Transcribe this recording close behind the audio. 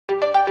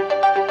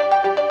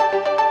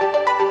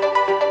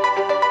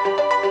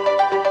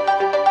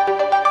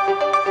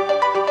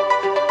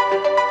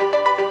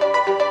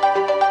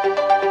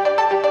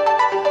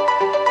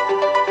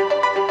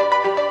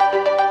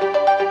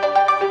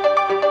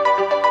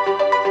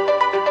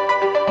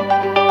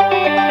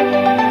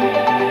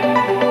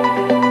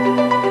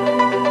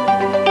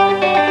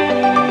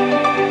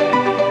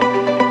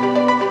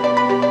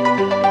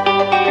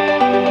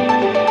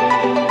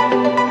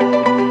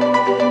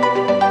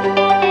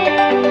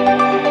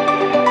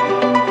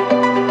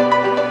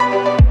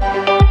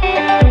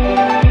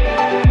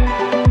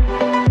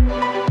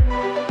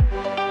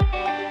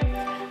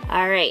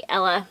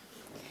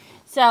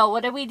So,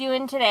 what are we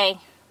doing today?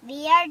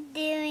 We are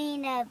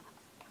doing a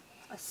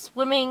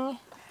swimming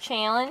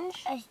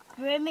challenge. A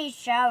swimming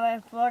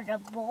shower for the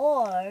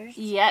boys.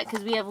 Yeah,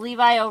 because we have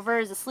Levi over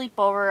as a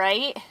sleepover,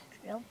 right?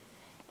 Yep.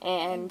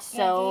 And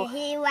so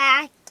he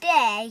last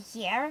day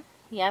here.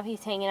 Yep,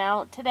 he's hanging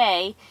out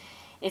today.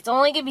 It's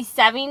only going to be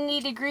 70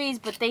 degrees,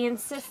 but they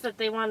insist that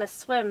they want to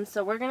swim,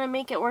 so we're going to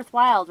make it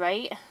worthwhile,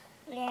 right?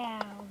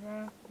 Yeah,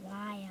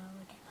 worthwhile.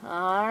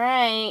 All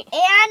right. And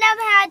I'm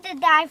had to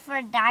dive for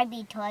a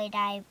diving toy that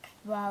I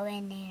throw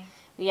in there.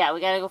 Yeah, we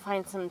got to go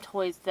find some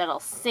toys that'll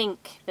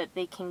sink that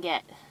they can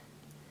get.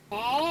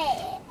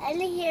 Hey, I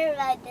didn't hear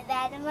about the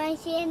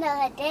Dragamonz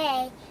channel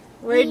today.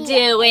 We're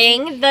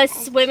doing the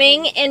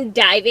swimming and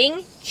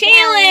diving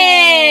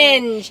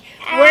challenge.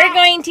 We're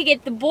going to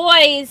get the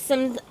boys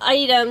some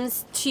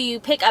items to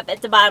pick up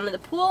at the bottom of the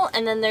pool,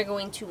 and then they're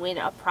going to win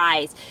a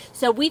prize.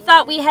 So we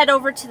thought we'd head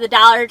over to the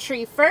Dollar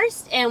Tree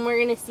first, and we're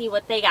going to see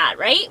what they got,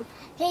 right?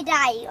 Hey,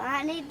 Dad, you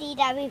want to do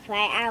that before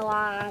I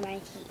want on my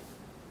teeth?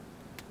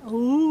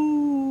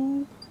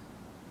 Ooh.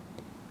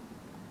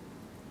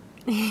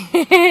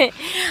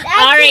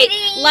 All right,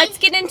 let's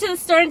get into the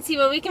store and see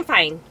what we can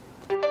find.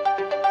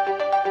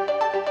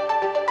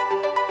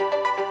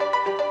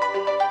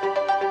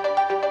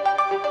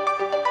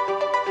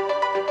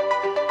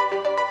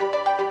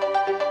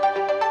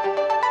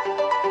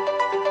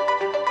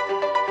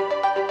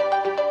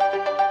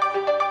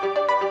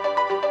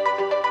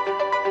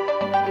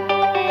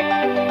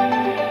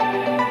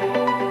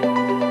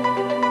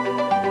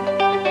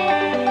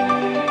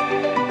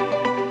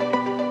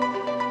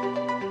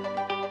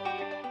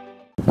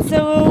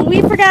 So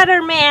we forgot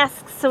our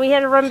masks, so we had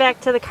to run back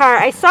to the car.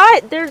 I saw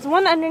it. There's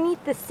one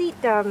underneath the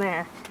seat down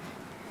there.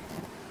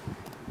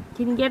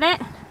 Can you get it?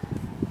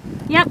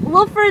 Yep, a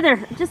little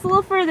further. Just a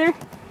little further.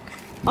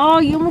 Oh,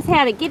 you almost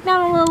had it. Get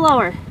down a little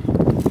lower.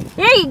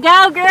 There you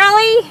go,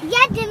 girlie.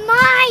 Yeah, it's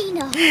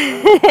mine.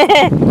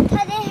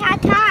 Put it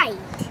hat tight.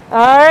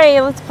 All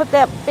right, let's put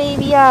that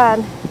baby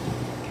on.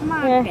 Come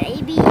on, Here.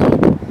 baby.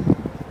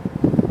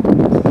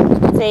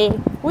 Say,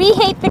 we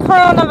hate the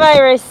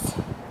coronavirus.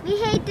 We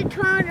hate the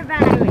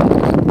coronavirus.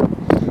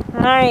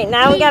 All right,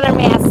 now we got our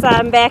masks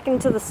on, back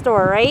into the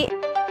store, right?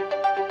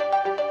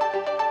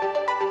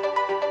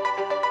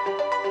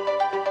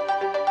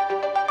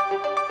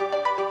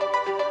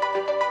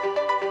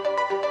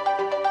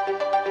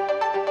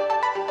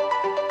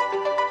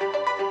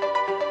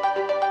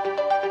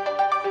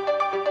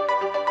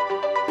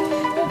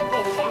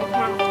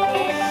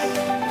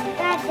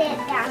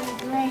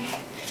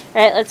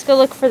 All right, let's go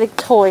look for the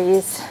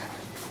toys.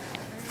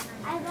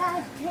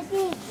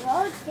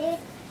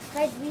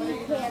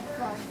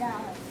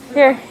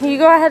 Here, you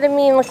go ahead of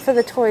me and look for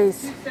the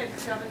toys.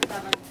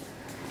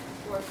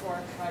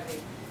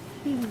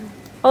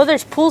 Oh,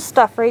 there's pool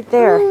stuff right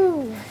there.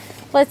 Ooh.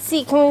 Let's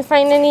see, can we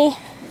find any?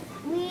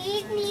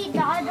 We need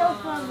goggles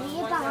for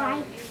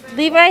Levi.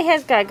 Levi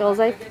has goggles.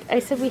 I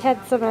said we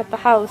had some at the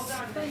house. Is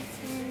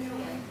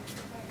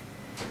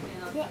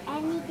there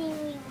anything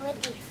we would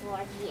be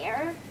for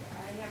here?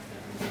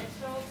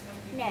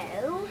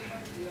 No.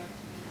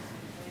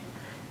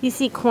 You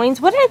see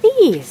coins? What are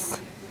these?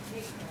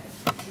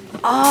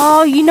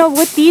 Oh, you know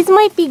what? These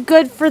might be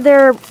good for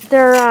their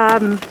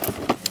blind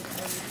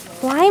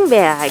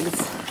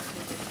bags.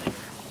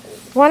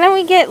 Why don't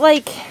we get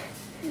like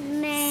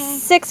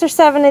 6 or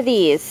 7 of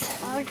these?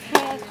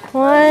 Okay.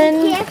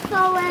 1. We can't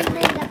throw them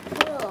in the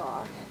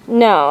pool.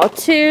 No.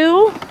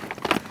 2.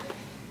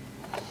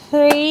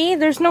 3.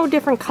 There's no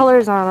different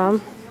colors on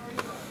them.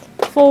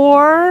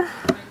 4.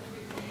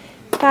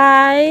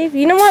 5.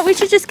 You know what? We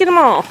should just get them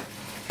all.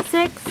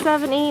 6,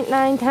 7, 8,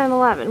 9, 10,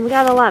 11. We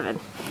got 11.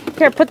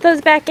 Here, put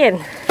those back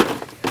in.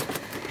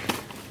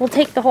 We'll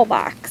take the whole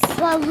box.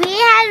 Well, we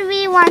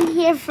had one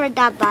here for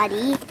the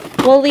buddy.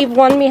 We'll leave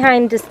one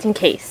behind just in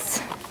case.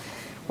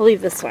 We'll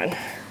leave this one.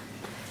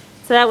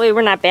 So that way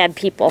we're not bad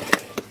people.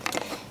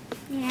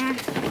 Yeah.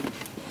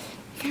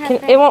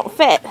 It won't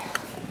fit.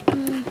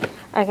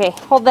 Okay,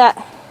 hold that.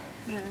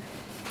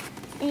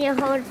 You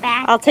hold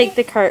back. I'll take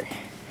the cart.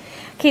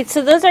 Okay,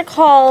 so those are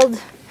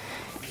called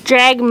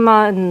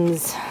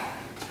Dragamonz.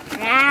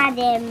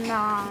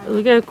 Dragamonz.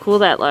 Look how cool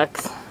that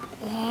looks.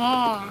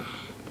 Yeah.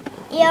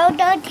 You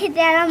don't take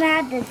that on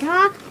at the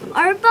top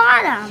or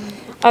bottom.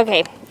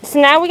 Okay, so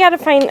now we gotta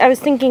find, I was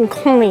thinking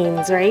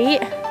coins,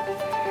 right?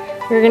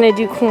 We're gonna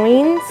do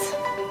coins.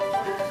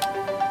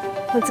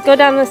 Let's go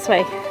down this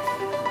way.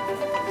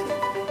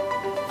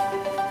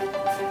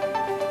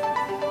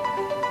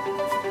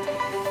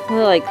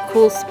 They're like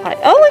cool spot.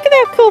 Oh, look at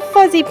that cool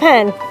fuzzy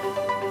pen.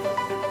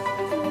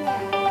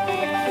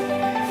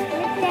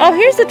 Oh,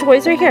 here's the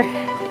toys right here.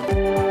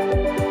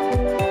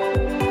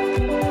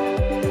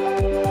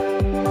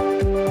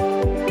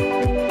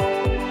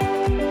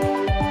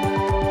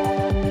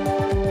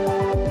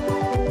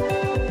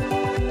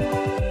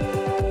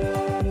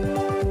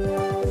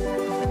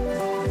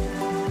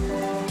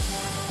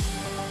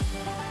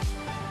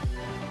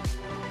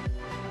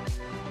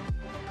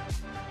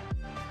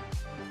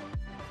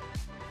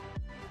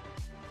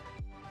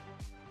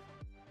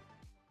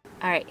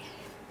 All right,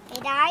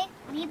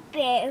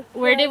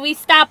 Where did we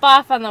stop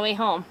off on the way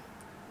home?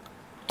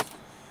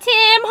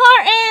 Tim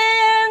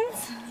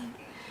Hortons!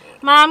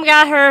 Mom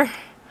got her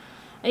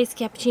iced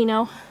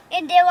cappuccino.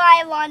 And then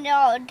I want it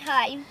all the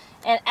time.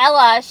 And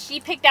Ella, she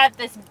picked out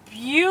this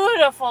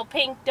beautiful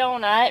pink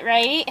donut,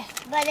 right?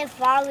 But it's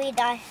probably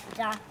the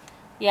stuff.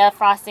 Yeah,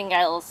 frosting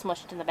got a little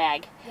smushed in the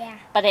bag. Yeah.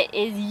 But it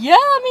is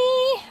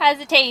yummy! How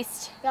does it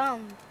taste?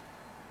 Yum.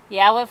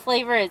 Yeah, what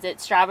flavor is it?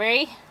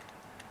 Strawberry?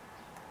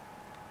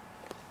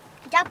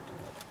 Yep.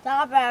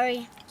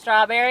 Strawberry.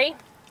 Strawberry?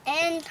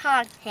 And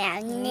cotton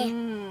candy.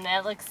 Mmm,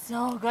 that looks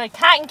so good.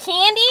 Cotton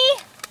candy?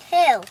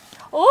 2.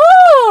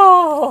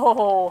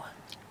 Ooh!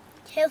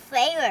 2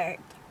 flavors.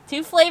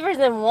 2 flavors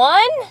in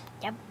one?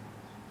 Yep.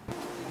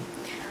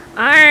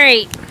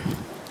 Alright.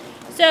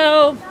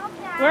 So,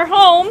 we're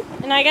home,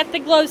 and I got the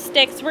glow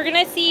sticks. We're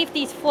going to see if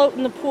these float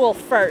in the pool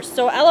first.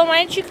 So, Ella,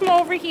 why don't you come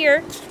over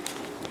here?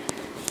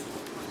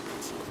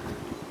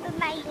 With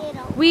my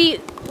little.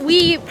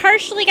 We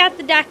partially got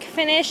the deck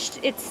finished.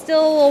 It's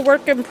still a little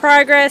work in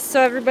progress,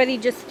 so everybody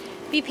just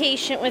be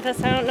patient with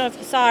us. I don't know if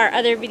you saw our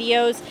other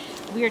videos.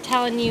 We were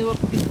telling you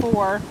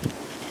before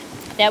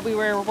that we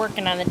were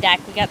working on the deck.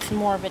 We got some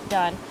more of it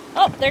done.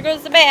 Oh, there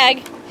goes the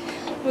bag.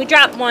 We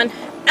dropped one.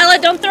 Ella,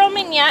 don't throw them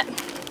in yet.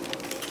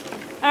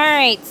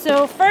 Alright,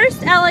 so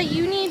first, Ella,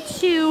 you need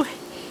to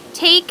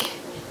take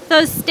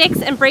those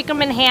sticks and break them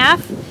in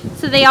half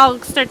so they all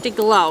start to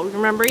glow.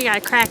 Remember, you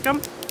gotta crack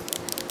them.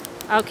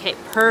 Okay,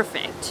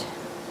 perfect.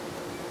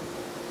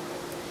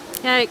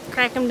 Gotta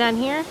crack them down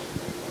here.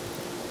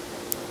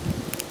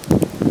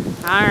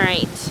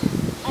 Alright.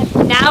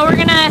 Now we're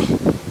gonna,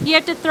 you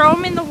have to throw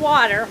them in the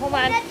water. Hold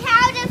on.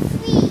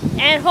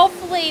 And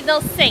hopefully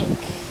they'll sink. 1,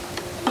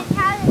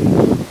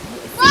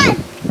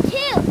 2,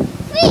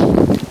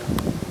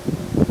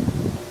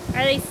 3.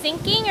 Are they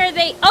sinking? Or are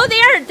they, oh,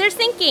 they are, they're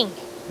sinking.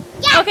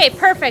 Yes. Okay,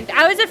 perfect.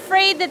 I was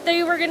afraid that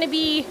they were gonna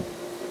be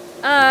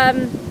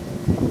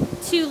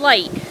too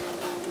light.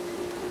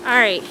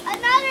 Alright.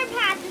 Another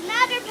pack,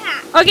 another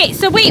pack. Okay,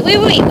 so wait. We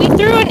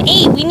threw an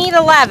 8. We need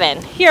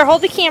 11. Here,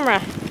 hold the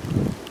camera.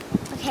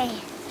 Okay.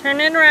 Turn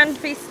it around,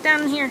 face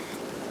down here.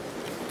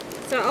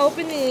 So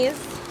open these.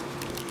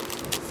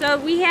 So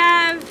we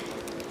have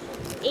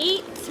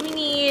 8. So we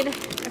need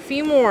a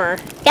few more.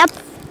 Yep.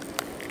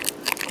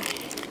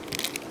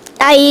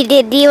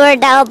 You were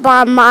down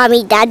by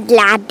Mommy. Dad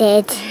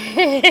landed.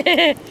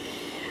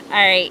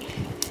 Alright.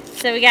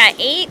 So we got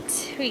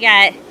 8. We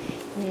got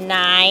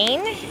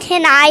 9.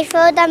 Can I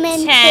throw them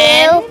in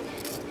 10. too?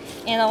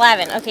 And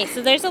 11. Okay,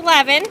 so there's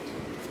 11.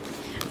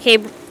 Okay,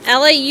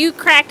 Ella, you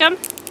crack them.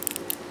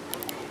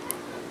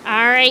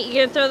 Alright, you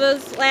gonna throw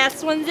those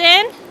last ones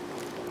in?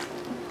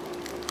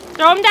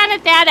 Throw them down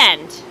at that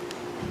end.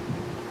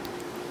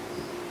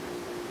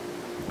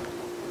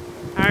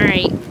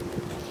 Alright.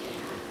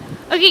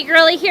 Okay,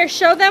 girlie, here,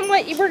 show them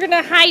what we're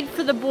gonna hide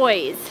for the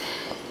boys.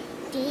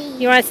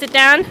 You wanna sit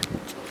down?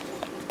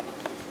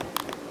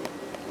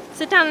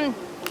 Sit down.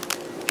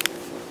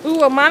 Ooh,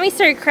 well, Mommy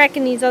started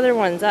cracking these other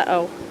ones.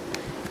 Uh-oh.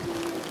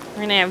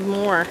 We're gonna have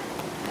more.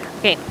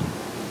 Okay.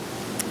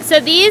 So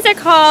these are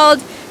called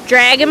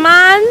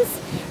Dragamonz,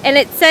 and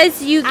it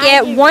says you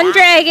get 1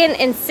 dragon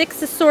and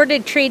 6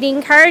 assorted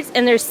trading cards,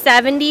 and there's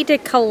 70 to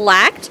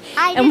collect.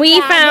 And we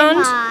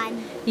found,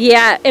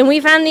 yeah, and we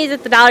found these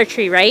at the Dollar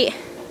Tree, right?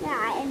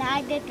 Yeah, and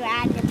I did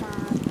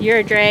Dragamonz. You're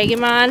a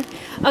Dragamonz.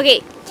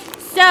 Okay,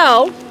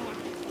 so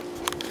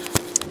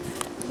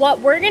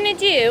what we're gonna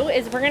do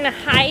is we're gonna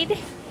hide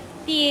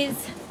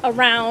these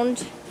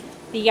around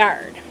the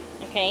yard.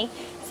 Okay,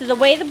 so the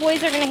way the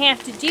boys are gonna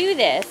have to do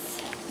this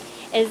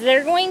is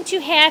they're going to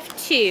have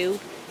to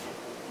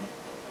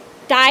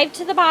dive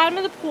to the bottom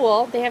of the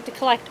pool. They have to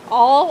collect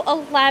all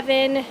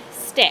 11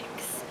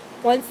 sticks.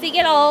 Once they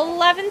get all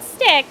 11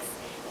 sticks,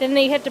 then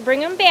they have to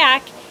bring them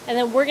back, and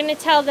then we're going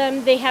to tell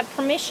them they have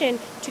permission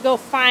to go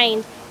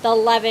find the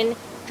 11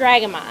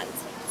 Dragamonz.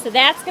 So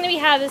that's going to be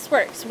how this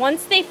works.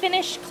 Once they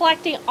finish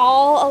collecting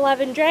all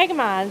 11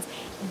 Dragamonz,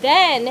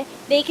 then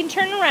they can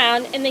turn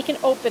around and they can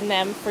open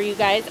them for you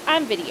guys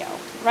on video.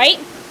 Right?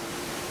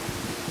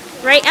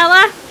 Right,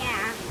 Ella? Yeah.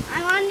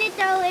 I want to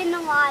go in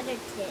the water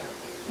too.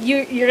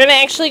 You're going to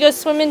actually go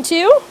swimming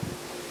too?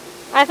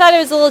 I thought it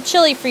was a little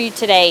chilly for you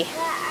today. Yeah,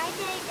 I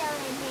can go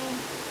in here.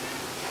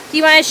 Do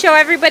you want to show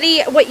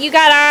everybody what you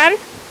got on?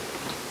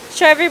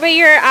 Show everybody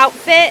your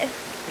outfit.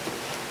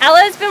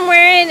 Ella's been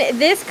wearing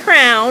this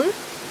crown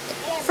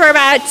for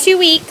about 2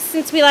 weeks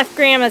since we left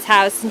Grandma's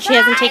house, and she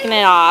hasn't taken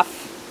it off.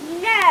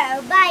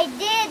 No, but I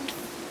did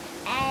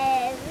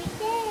every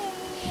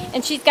day.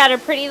 And she's got her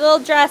pretty little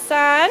dress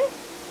on,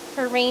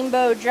 her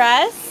rainbow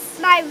dress.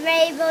 My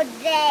rainbow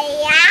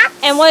day.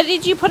 And what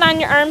did you put on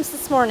your arms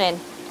this morning?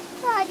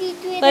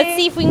 Let's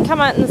see if we can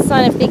come out in the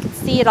sun if they can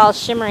see it all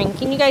shimmering.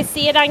 Can you guys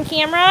see it on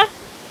camera?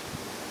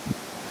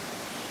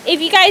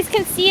 If you guys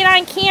can see it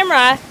on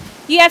camera,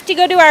 you have to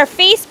go to our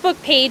Facebook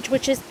page,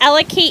 which is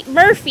Ella Kate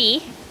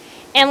Murphy,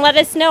 and let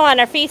us know on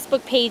our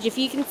Facebook page if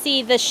you can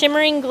see the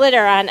shimmering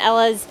glitter on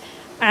Ella's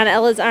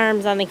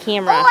arms on the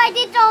camera. Oh, I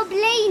did the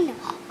plane.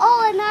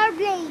 Oh, another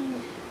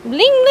bling.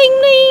 Bling, bling,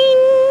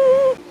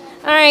 bling.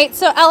 All right,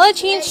 so Ella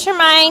changed her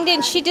mind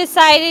and she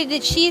decided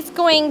that she's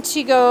going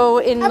to go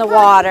in the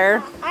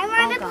water. I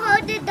want to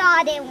put the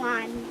dotted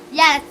one.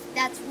 Yes,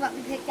 that's what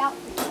we picked out.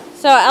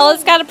 So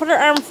Ella's got to put her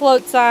arm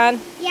floats on.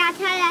 Yeah,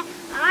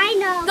 I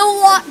know.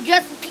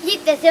 Just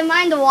keep this in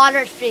mind, the water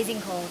is freezing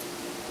cold.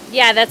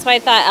 Yeah, that's why I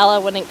thought Ella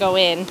wouldn't go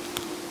in.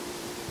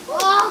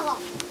 Oh.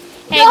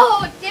 Hey.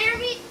 No,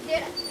 Jeremy.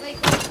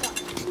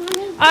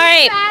 All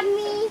right, Grab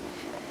me.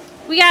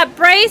 we got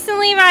Bryce and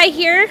Levi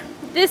here.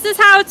 This is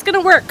how it's going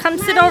to work. Come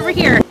sit over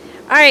here.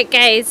 All right,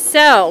 guys,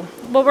 so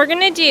what we're going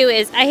to do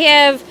is I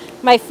have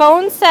my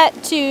phone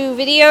set to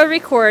video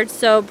record.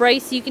 So,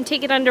 Bryce, you can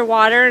take it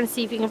underwater and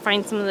see if you can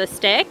find some of the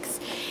sticks.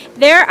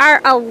 There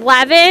are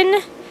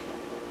 11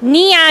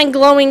 neon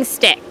glowing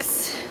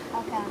sticks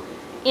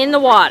in the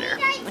water.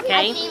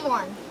 Okay. I see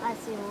one.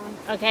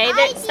 Okay,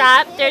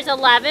 stop. There's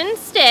 11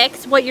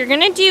 sticks. What you're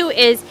going to do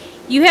is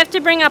you have to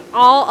bring up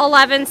all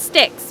 11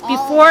 sticks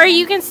before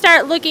you can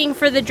start looking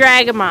for the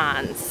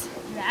Dragamonz.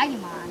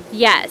 Dragamonz?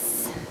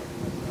 Yes.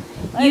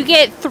 You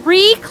get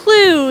 3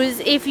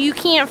 clues if you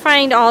can't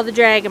find all the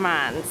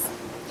Dragamonz.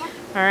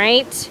 All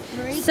right?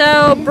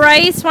 So,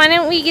 Bryce, why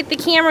don't we get the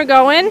camera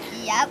going?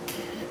 Yep.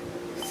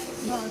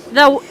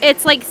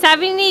 It's like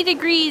 70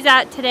 degrees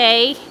out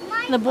today.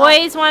 The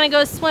boys want to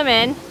go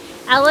swimming.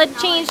 Ella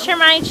changed her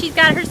mind. She's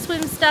got her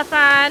swim stuff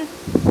on.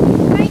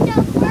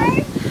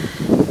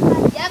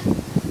 Yep.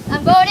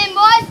 I'm going in,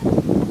 boys.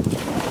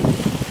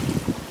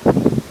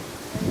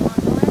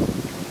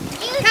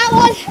 Count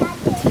one.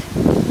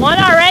 One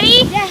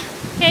already? Yeah.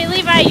 Okay,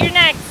 Levi, you're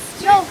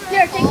next. No,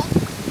 here, take.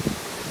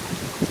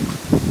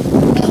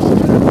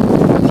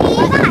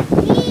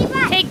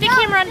 Levi. Take the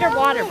camera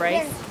underwater,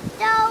 Bryce.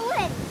 Throw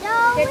it.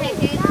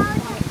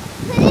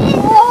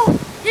 Oh,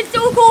 it's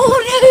so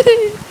cold.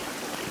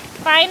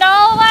 Find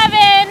all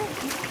 11.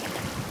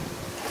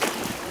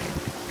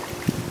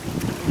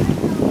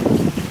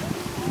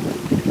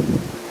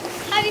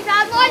 Have you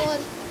found one?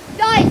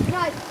 Nice.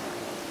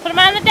 Put them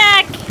on the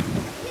deck.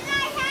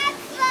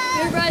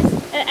 Here, Bryce.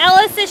 And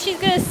Ella says she's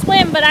going to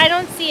swim, but I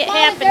don't see it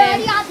happening.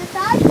 Already on the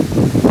side?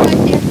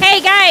 Hey,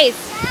 guys.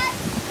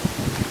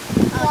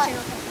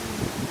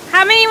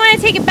 How many want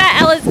to take a bet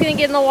Ella's going to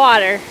get in the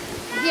water?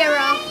 0.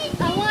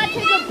 I want to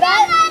take a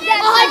bet.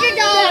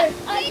 $100.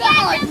 I bet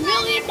 $1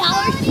 million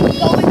she's going to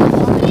water.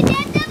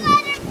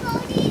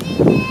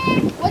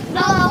 What's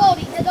not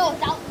floating? No,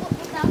 without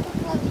the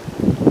floating.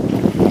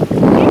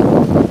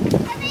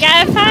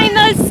 Gotta find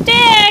those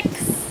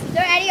sticks. Is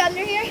there any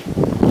under here?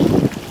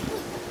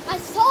 I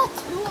saw 2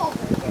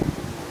 over here.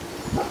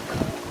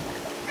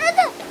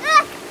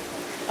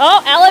 Oh,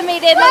 Ella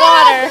made it in the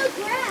water.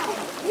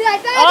 Dude, I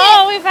found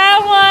Oh, we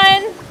found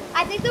one. it.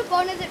 I think the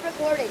phone isn't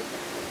recording.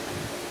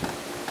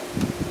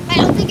 I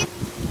don't think it's...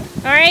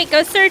 All right,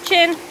 go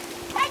searching.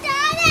 I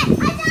got it.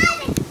 I got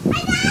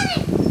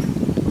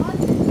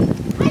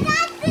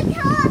the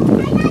top. I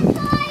got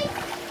toys.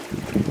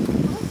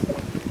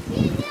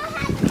 You do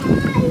have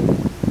toys.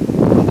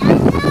 I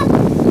got them.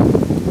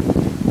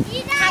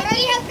 How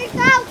many have we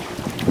found?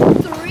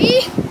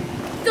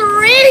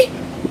 3?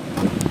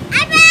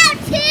 I found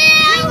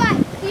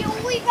 2. We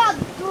only got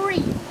 3.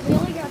 We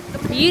only got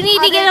 3. You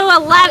need to get to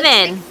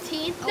 11.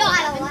 16? No,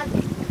 at 11.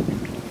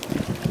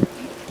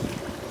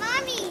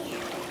 Mommy,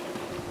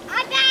 I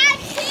got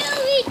 2.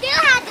 We do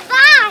have to buy.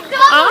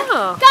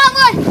 Oh. Got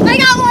one! I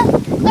got one!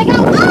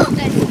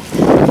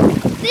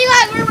 Levi,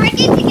 we're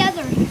working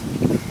together.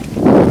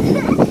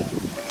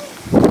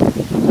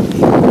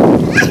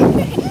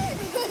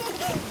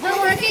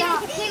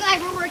 Levi,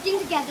 we're working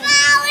together.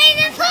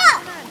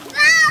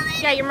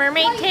 You got your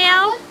mermaid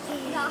tail?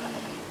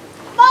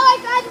 Mom, I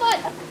found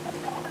one!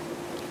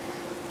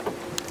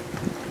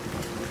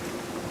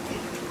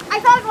 I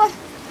found one!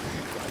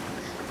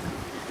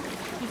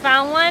 You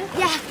found one?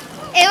 Yeah,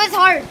 it was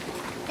hard.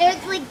 It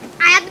was like,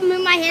 I had to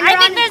move my hand I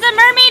around. think there's a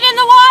mermaid in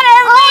the water.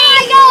 Oh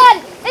my god!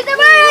 It's a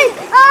bird!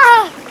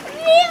 Ah!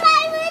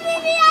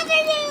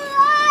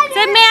 It's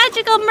a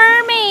magical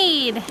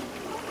mermaid.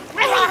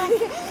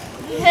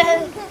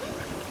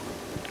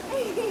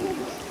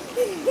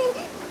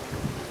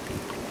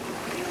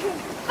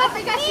 I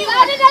think I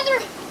found another.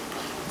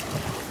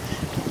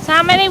 So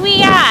how many we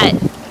got?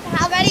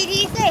 How many do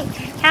you think?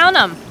 Count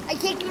them. I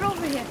can't get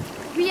over here.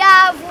 We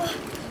have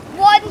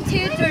 1, 2,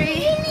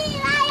 3,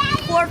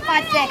 4,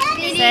 5, 6.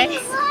 6.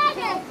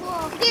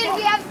 Dude,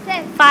 we have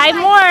 6. 5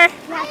 more.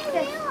 We have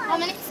 6. How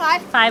many?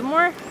 5? 5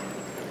 more.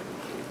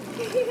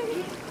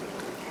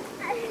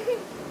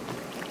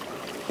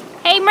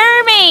 Hey,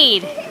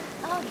 mermaid.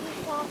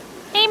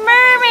 Hey,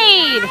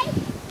 mermaid.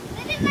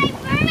 This is my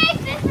mermaid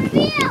fish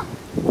reveal.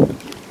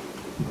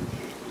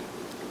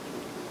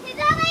 Is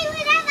that my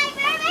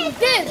mermaid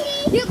Dude,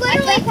 fish? you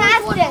literally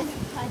passed it.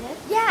 I did?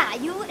 Yeah,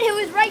 it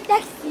was right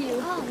next to you.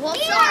 Oh, well,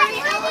 sorry.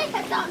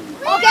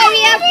 Okay, we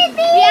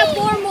have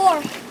 4 more.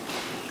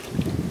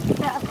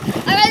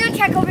 I'm gonna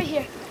check over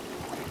here.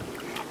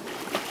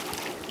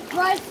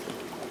 Bryce.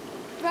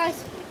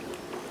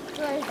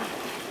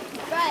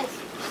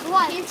 Come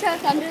on. You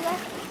check under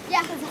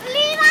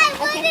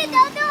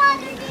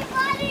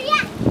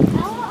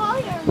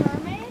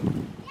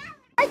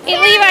Hey,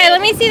 Levi,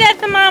 let me see that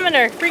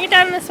thermometer. Bring it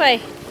down this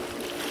way.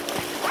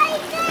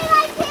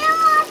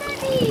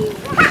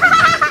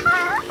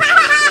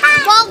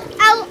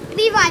 Well,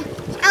 Levi,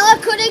 Ella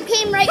could have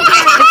came right here.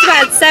 It's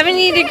about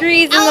 70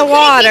 degrees in the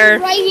water.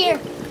 Right here.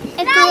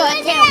 And threw a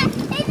tail.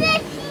 It's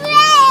fake.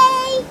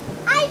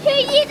 I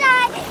told you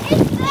that.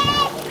 It's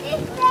fake.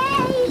 It's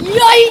fake.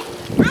 Yikes!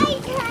 I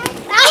tried.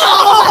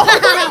 Oh!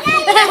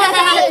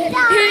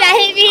 That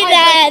hit me,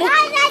 Dad.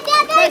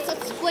 Bryce,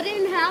 let's split it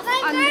in half.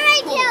 I'm this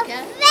going pole, to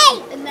okay?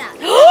 fake. And that.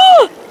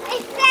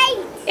 It's fake.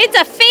 It's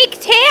a fake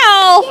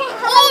tail.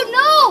 Oh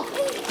no!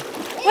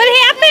 What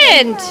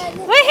happened?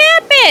 What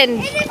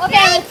happened? It's a Okay,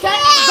 fake let's try.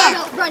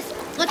 tail. Bryce,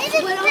 let's It's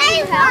split a on fake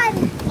your half.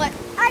 one. What?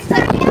 I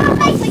thought it was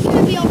It's like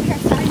gonna be over here.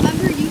 So I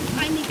remember you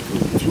finding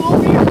two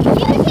over here.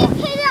 You can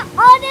put it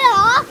on and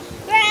off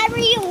wherever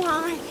you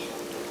want.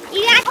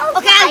 You got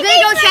Okay, I'm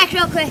gonna go check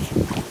real quick.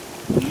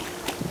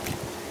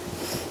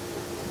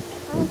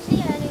 I don't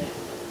see any.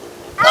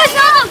 Oh, I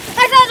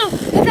found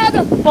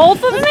them!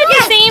 Both of them at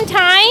the same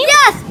time?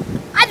 Yes!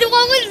 The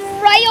one was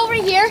right over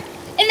here,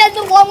 and then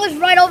the one was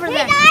right over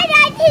there. All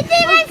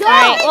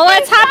right, well,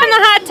 let's hop in the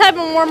hot tub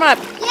and warm up.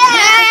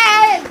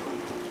 Yes!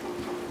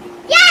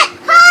 Yes!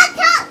 Hot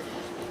tub!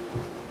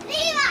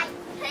 Levi,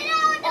 put it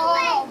on the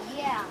Oh,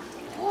 yeah.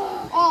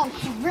 Oh,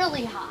 it's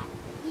really hot.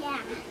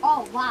 Yeah.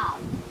 Oh, wow.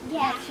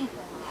 Yeah. That's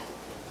super hot.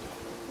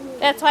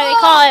 That's why they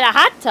call it a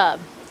hot tub.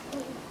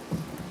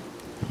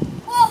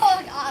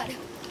 Oh, God.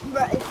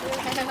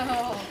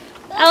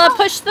 Ella,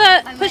 push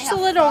the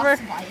lid over.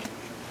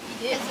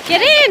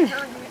 Get in.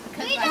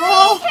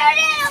 Oh.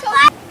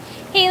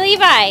 Hey,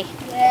 Levi,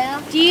 Yeah.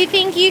 do you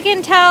think you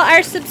can tell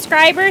our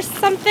subscribers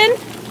something?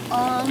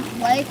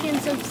 Like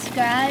and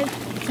subscribe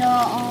to,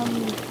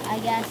 I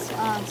guess,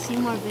 see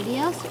more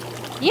videos.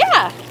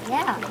 Yeah.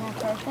 Yeah.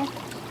 Perfect.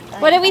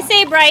 What did we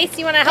say, Bryce?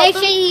 You want to help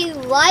Make sure you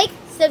like,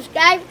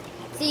 subscribe,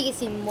 so you can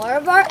see more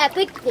of our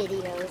epic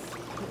videos.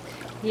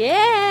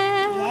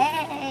 Yeah.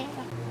 Yeah.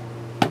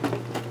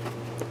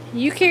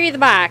 You carry the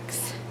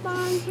box.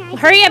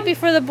 Hurry up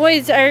before the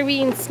boys are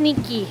being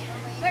sneaky.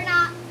 We're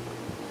not.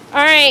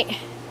 All right.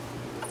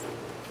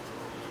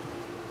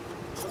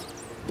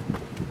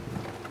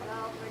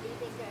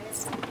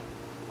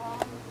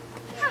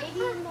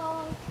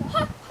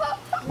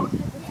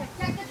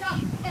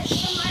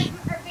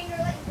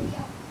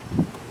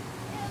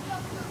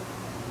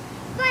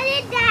 But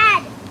it's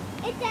Dad.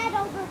 It's Dad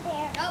over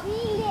there.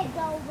 He is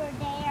over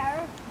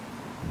there.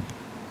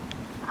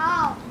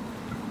 Oh,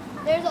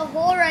 there's a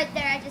hole right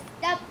there. I just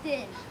stepped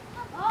in.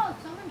 Oh,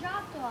 someone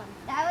dropped one.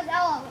 That was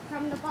Ella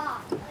from the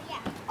box. Oh, yeah.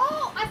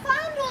 Oh, I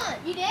found one.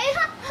 You did?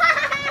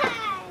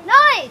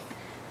 Nice.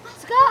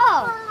 Let's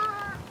go.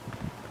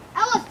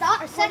 Ella,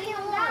 stop. Second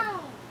one. Down.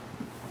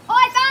 Oh,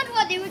 I found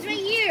one. It was right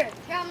here.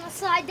 Here, I'm gonna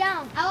slide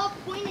down. Ella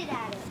pointed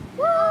at it.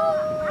 Woo!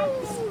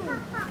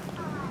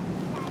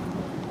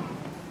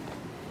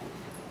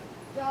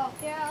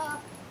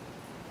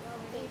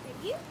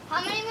 How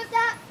many was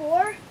that?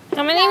 4?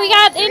 How many we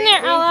got in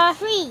there, Ella?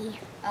 3.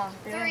 Oh,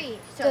 3.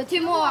 So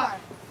 2 more.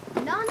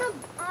 None of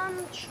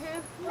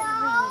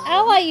No.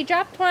 Ella, you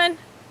dropped one.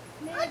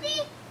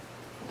 Maybe.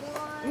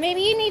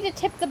 Maybe you need to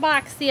tip the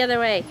box the other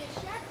way.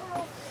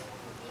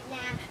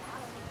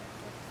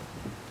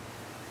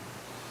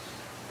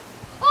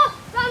 Oh,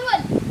 found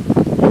one.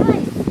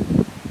 Nice.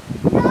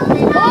 No.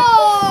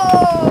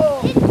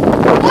 Oh!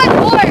 One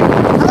more.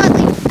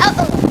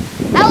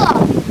 Ella.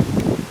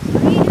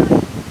 What are you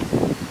doing?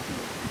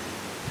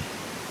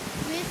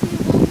 Missing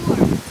one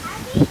more. I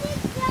think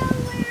it's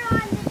somewhere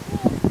on the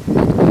pool.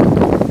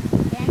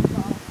 Yeah.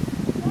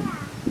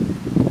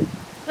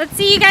 Let's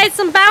see you guys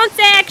some bounce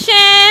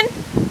action.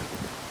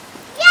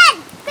 Yes!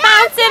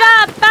 Bounce it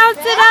up, bounce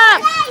it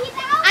up.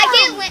 I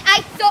can't wait.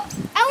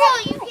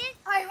 Ella, you can.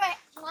 Alright, right.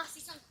 You want to see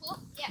something cool?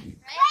 Yeah. Right?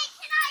 Wait,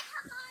 can I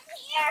come on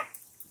here?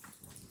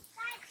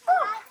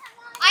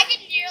 I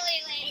can nearly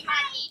land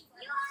my feet.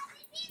 You want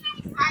to see my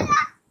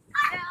brother?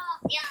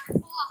 Yeah.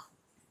 Oh,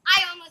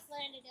 I almost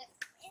landed it.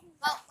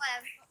 Well,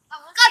 whatever.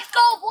 Let's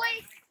go,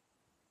 boys.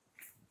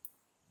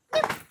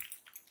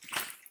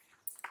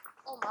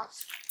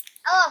 Almost.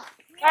 Oh,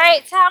 All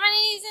right, so how many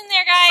is in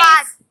there,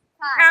 guys?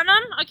 5. Count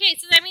them? Okay,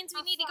 so that means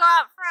we need to go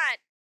out front.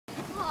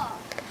 Oh.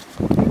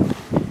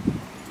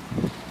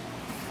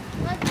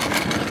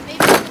 Maybe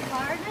the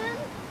garden?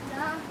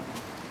 No.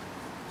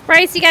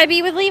 Bryce, you gotta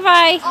be with Levi.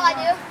 Oh, I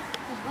do.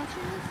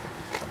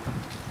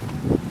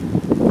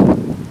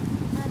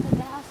 Not the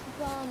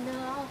basketball,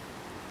 no.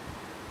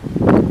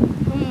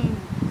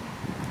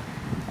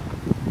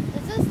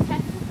 This is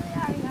technically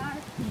our yard.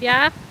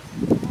 Yeah?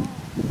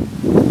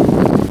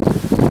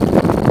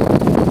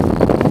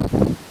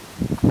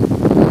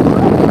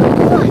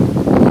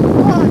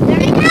 Oh, there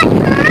Did that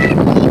hurt,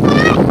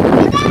 Levi?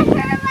 Did that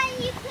hurt when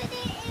you put it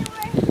in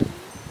where?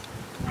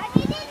 I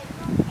didn't.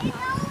 It's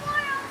no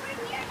more over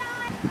here,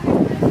 Dad.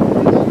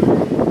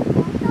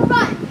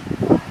 Run.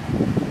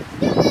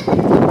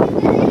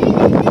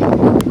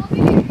 Over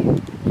here.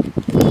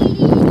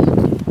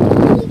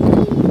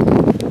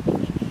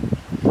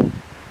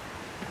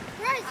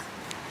 Bryce.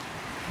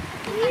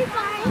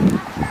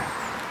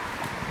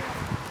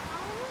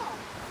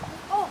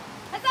 Oh,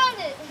 I found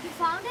it. You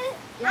found it?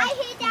 I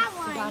hit that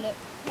one. You found it.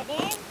 Hit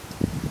it.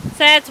 So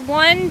that's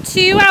 1,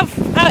 2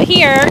 out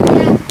here. It's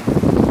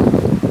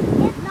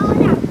not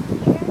out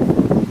here.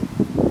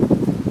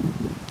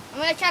 I'm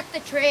gonna check the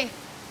tree.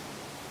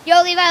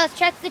 Yo, Levi, let's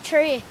check the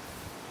tree.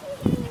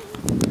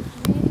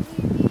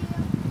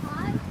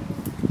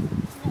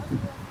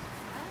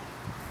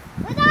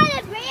 What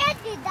are the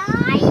branches,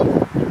 guys?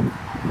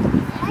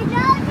 I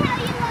don't tell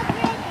you what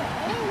branch it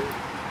is.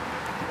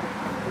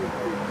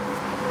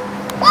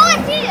 Oh, I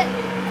see it.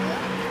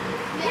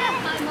 Yeah,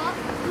 climb up.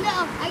 No,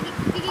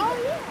 Oh,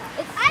 yeah.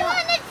 It's I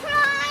want to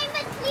climb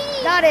a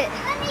tree. Got it.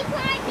 Let me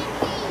climb the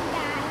tree,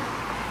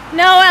 guys.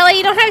 No, Ellie,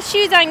 you don't have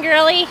shoes on,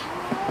 girly. Oh,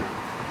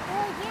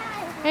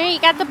 yeah. Here, you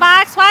got the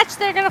box. Watch,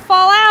 they're going to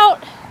fall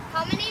out.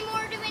 How many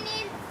more do we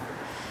need?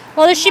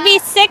 Well, there should be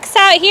 6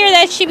 out here.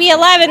 That should be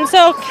 11.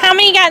 So how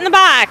many you got in the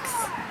box?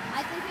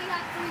 I think we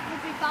got 3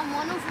 because we found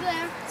one over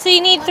there So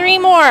you need 3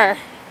 more.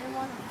 and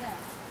one over there.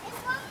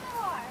 It's one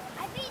more.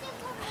 I beat it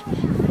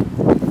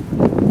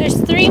one more.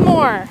 There's 3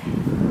 more.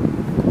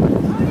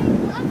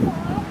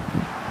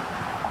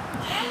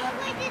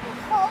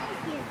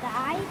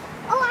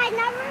 Oh, I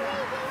never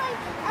made like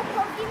a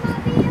Pokemon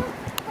video,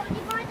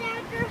 Pokemon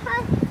Doctor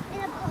Hut,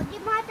 and a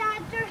Pokemon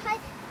Doctor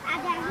Hut, and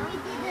then we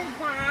did a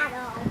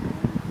battle.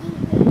 You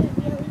could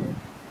really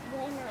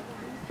win or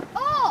win.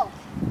 Oh!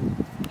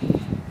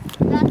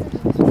 That's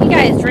You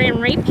guys ran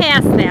right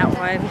past that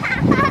one.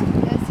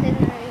 That's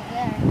hidden right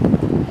there.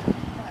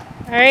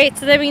 All right,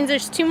 so that means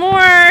there's 2 more.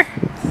 My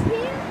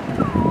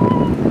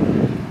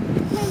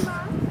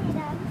mom made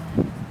them.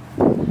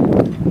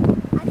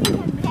 I think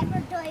I'm never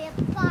going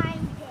to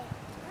find it.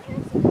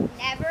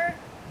 Never.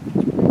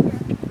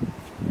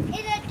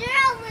 It's a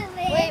girl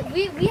movie.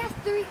 Wait, we have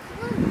 3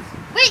 clues.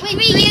 Wait, do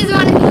you guys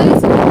want to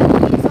clues?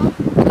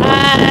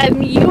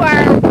 You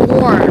are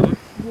warm.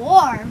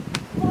 Warm.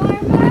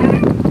 Warmer.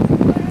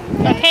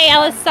 Okay,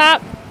 Ellis,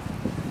 stop.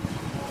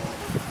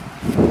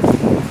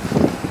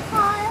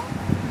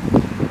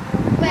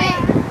 Wait,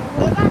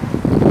 what about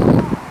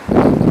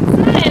It's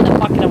not in the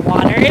bucket of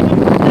water. It will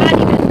not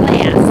even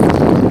last.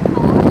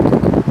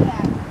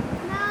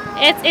 No.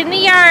 It's in the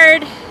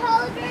yard.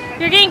 Colder.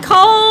 You're getting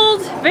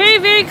cold. Very,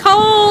 very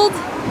cold.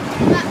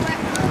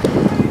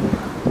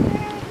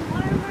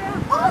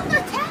 Oh,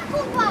 the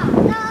tackle box.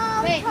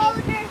 No, Wait,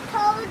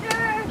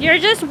 colder. You're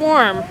just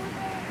warm.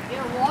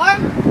 You're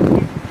warm?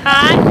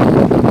 Hot,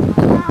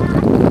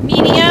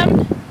 medium,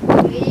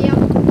 Medium.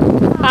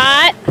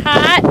 hot,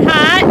 hot,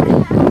 hot,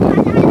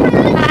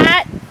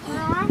 hot.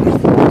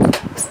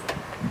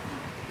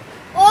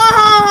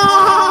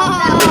 Oh!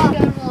 That was a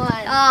good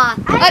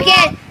one.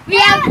 Okay, we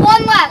have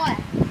 1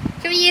 left.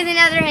 Can we use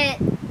another hit?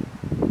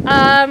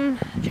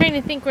 Trying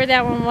to think where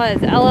that one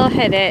was. Ella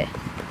hit it.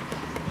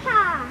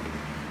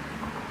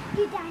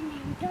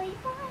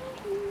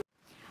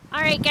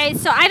 Alright guys,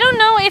 so I don't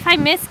know if I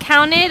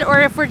miscounted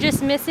or if we're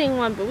just missing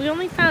one, but we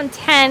only found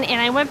 10,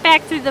 and I went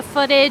back through the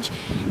footage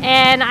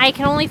and I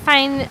can only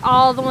find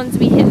all the ones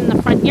we hid in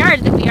the front yard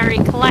that we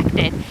already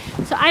collected.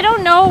 So I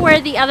don't know where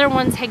the other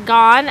ones had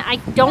gone. I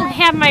don't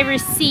have my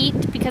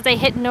receipt because I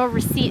hit no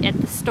receipt at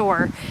the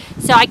store.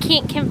 So I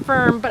can't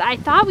confirm, but I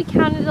thought we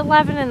counted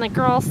 11 and the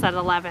girl said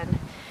 11.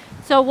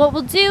 So what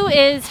we'll do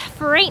is,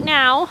 for right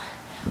now,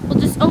 we'll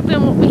just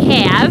open what we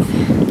have.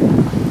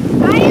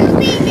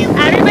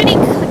 Everybody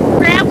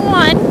grab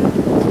one.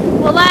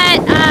 We'll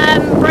let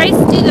Bryce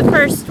do the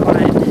first one.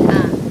 Shoot,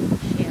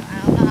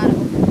 I don't know how to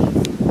open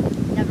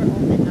these. Never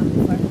opened them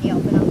before. Can you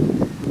open them?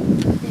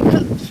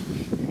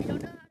 I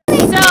don't know.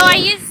 So I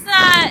used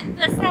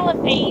the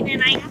cellophane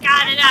and I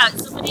got it out.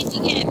 So what did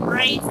you get,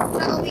 Bryce?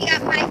 So we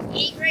got my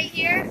 8 right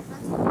here.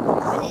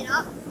 Open it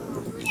up.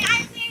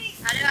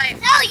 How did I?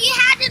 No, you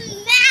had to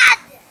mad.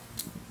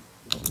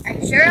 Are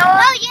you sure?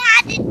 No, you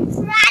had to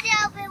try to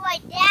open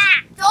like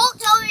that. Don't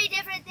tell me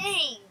different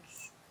things.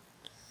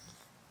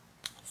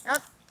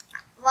 Nope.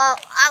 Well,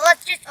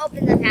 let's just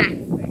open the pack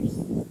first.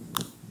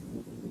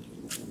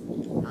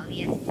 Oh,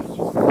 yes.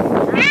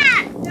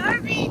 Ah,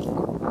 Durbin.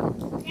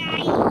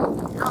 Nice.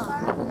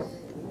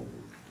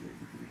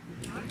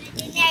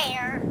 In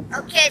there.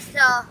 Okay,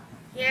 so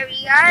here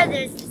we are.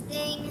 There's this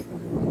thing.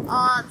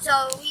 So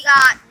we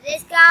got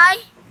this guy.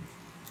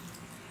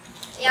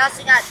 We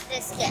also got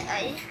this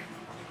guy.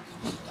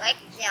 Like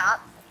that.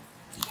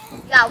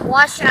 We got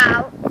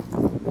washout.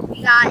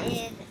 We got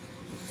in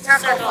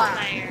circle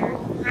fire.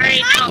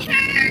 Alright, My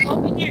turn.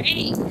 open your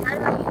 8. How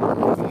do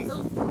I use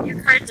this?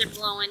 Your cards are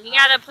blowing. You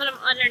gotta put them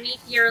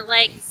underneath your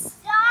legs.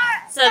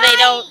 Start. So they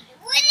don't-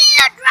 We need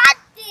a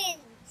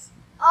dragons.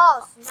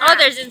 Oh, Oh,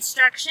 there's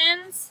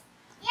instructions.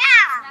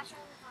 Yeah.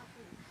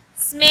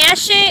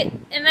 Smash it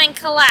and then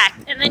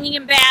collect, and then you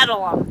can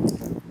battle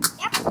them.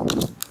 Yep.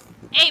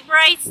 Hey,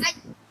 Bryce, I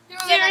do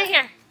it right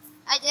here.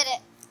 I did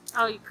it.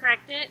 Oh, you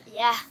cracked it?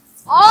 Yeah.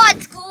 Oh,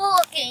 it's cool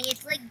looking.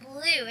 It's like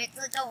blue. It's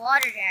like a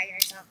water dragon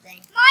or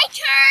something. My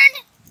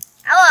turn.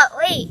 Oh,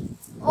 wait.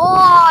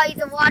 Oh,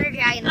 he's a water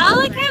dragon. Oh,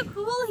 look how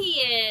cool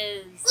he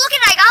is. Look,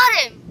 and I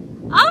got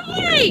him.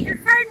 Hey, your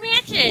card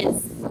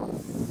matches.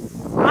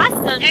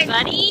 Awesome,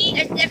 buddy.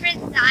 There's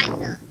different sides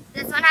though.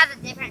 This one has a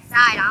different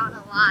side. I don't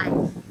know why.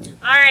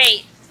 All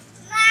right.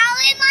 Now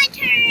it's my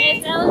turn.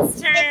 It's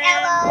Ella's turn. It's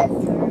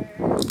Ella's turn.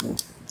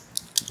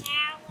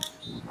 Now let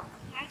me.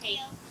 Okay.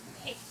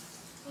 Hey,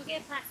 we'll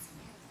get plastic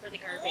for the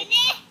garbage.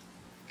 Winnie?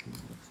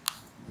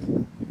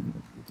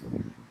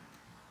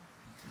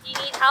 Do you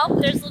need help?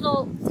 There's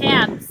little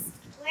tabs.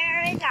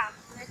 Where is them?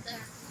 Right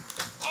there.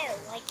 Oh,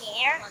 right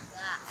there. Like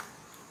that. Oh.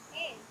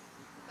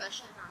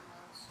 Push it on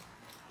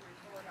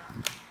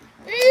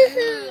those.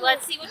 Ooh,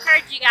 let's see what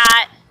cards you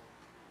got.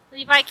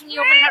 Levi, can you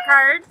open her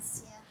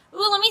cards? Yeah.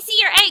 Ooh, let me see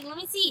your egg. Let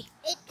me see.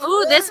 It's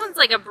Ooh, this one's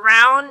like a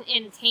brown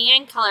and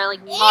tan color,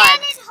 like mud.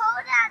 And it's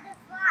hold on the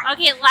front.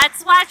 Okay,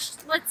 let's watch.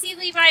 Let's see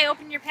Levi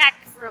open your pack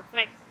real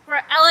quick. For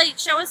Ella,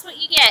 show us what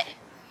you get.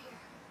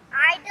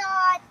 I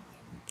got,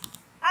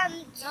 I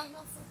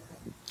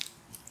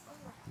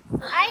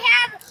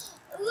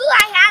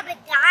have a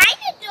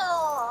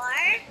dinosaur,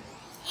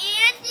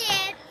 and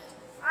then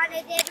on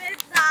a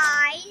different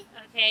side,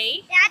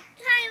 Okay. that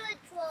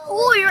Tyrannosaurus.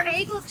 Oh, your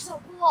egg looks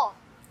so cool.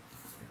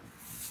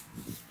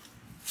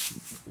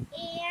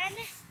 And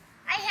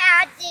I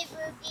had the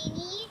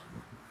Houdini.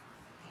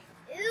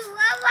 Ooh,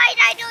 what light?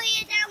 I don't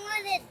hear that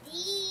one of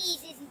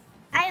these.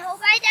 I hope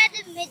I got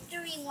the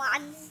mystery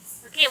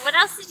ones. Okay, what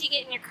else did you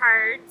get in your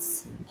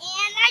cards? And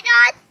I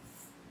got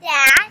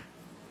that.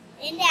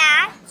 And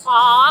that.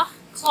 Claw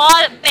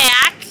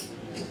back.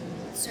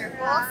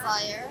 Circle of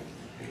fire.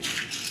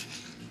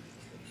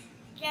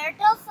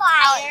 Turtle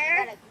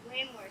fire. Got a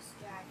Grimoire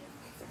dragon.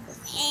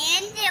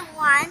 And the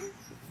one.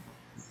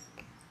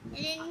 And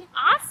then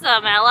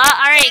Awesome, Ella.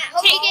 All right,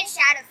 Take it,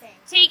 Shadow Thing.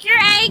 take your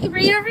egg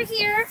right over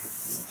here.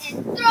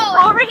 And throw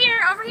it. Over here,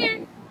 over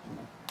here.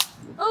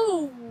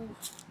 Oh,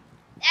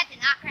 That did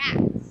not crack.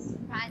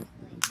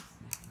 Surprisingly.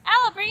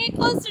 Ella, bring it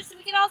closer so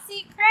we can all see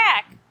it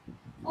crack.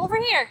 Over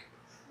here.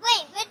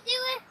 wait, let's do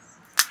it.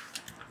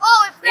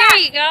 Oh, it There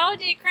cracked. you go.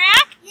 Did it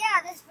crack?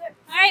 Yeah, this.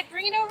 All right,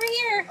 bring it over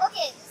here.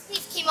 Okay, this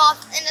piece came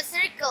off in a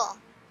circle.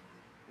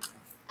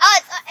 Oh,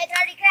 it's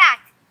already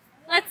cracked.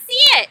 Let's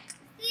see it.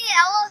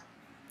 Yeah,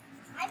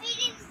 I mean,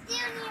 it's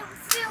still need a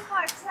few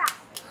more tries.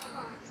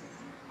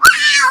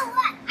 Wow!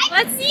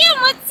 Let's see him.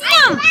 Let's see I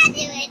him.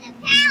 graduated the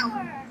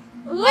power.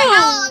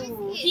 Let me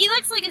Ooh, see. he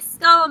looks like a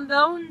skull and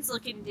bones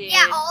looking dude.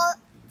 Yeah, all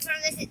from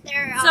this.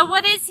 There. So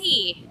what is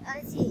he?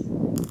 Let's see.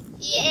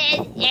 He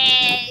is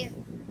a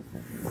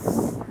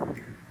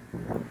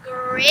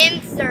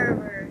Grim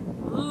server.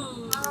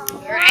 Ooh.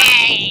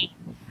 Great.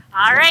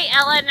 All right,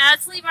 Ella. Now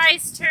it's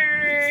Levi's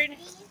turn.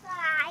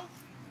 Levi.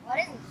 What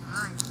is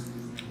mine?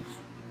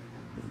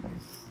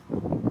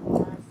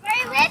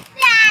 Let's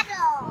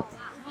battle.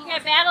 We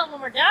got battle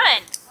when we're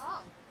done.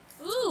 Oh.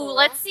 Ooh,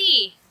 let's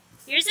see.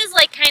 Yours is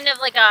like kind of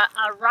like a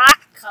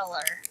rock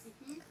color.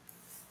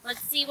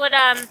 Let's see what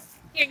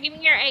here, give me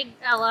your egg,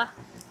 Ella.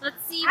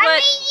 Let's see I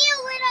what made you a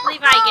little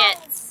Levi hole.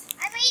 gets.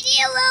 I made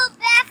you a little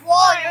back.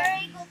 Whoa, your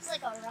egg looks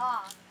like a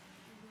rock.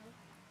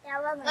 Yeah,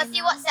 Let's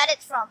see what set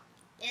it's from.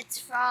 It's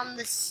from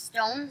the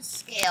Stone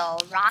Scale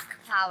Rock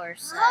Power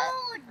set.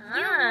 Oh,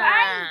 you're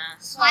right. Ah.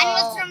 Mine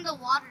was from the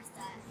water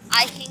set.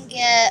 I can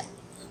get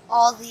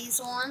all these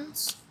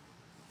ones.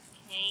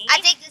 Okay. I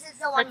think this is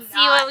the one Let's you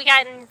see what we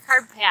got in your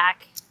card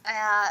pack.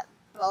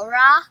 Bow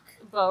Rock.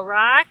 Bow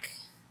rock.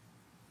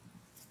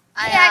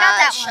 I Yeah, I got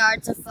that one.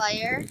 Shards of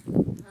Fire.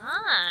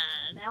 Ah,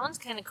 that one's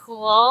kind of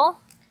cool.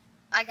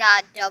 I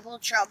got Double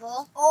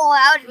Trouble. Oh,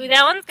 that Ooh,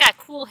 that one's got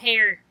cool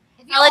hair.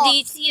 Ella, do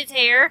you see his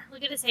hair?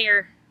 Look at his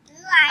hair. It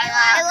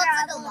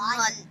looks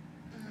like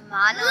a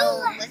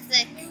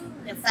monolithic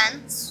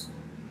defense.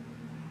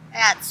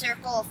 I got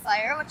Circle of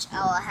Fire, which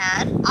Ella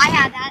had. I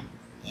had that.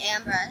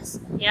 And Bryce.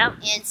 Yep.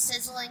 And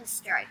Sizzling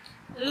Strike.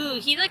 Ooh,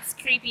 he looks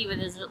creepy with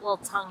his little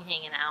tongue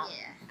hanging out.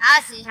 Yeah.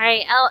 I see. All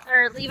right,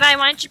 Levi,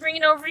 why don't you bring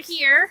it over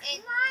here?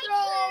 And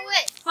throw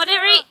it. Put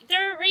it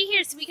throw it right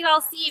here so we can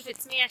all see if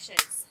it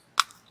smashes.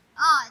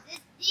 Oh,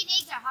 these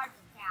eggs are hard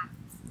to crack.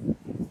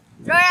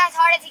 Throw it as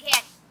hard as you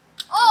can.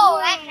 Oh,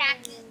 that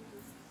cracked it.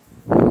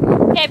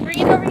 Okay, bring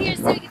it over here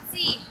so we can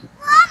see.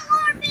 One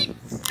more bit.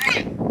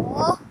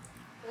 Oh.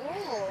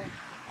 Ooh.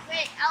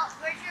 Wait,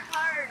 where's your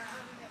card?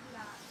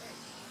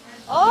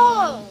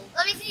 Oh,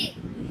 Let me see.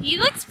 he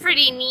looks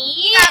pretty neat.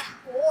 You got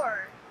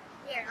 4.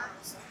 Here, not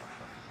this one.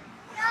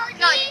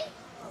 No,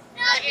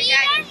 No, these you're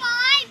are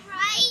mine,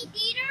 right?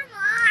 These are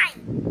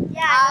mine.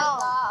 Yeah.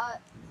 I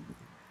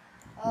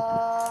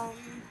got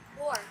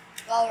 4.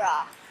 Bow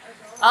Rock.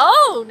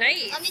 Oh,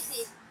 nice. Let me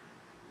see.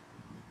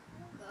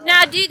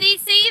 Now, do they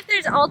say if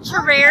there's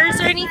ultra rares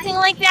or anything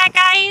like that,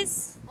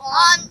 guys?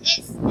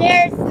 It's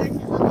there's no,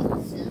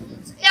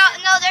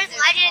 there's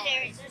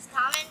legendaries. There's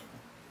common.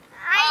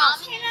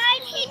 Can I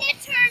take a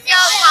turn? No,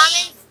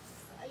 common.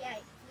 Oh, yeah,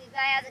 Levi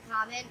has a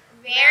common.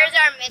 Rares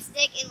are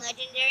mystic and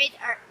legendaries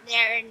are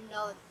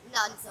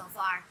none so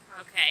far.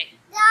 Okay.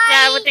 Is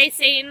that what they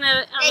say in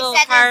the They little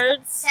said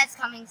cards? Set's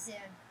coming soon.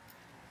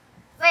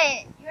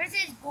 Wait, yours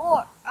is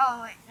gore.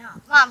 Oh wait, no.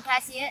 Mom, can I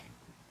see it?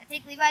 I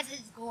think Levi's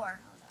is gore.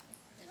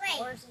 Wait.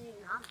 Gore's even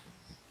on.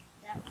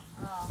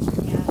 Oh,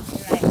 yeah, you're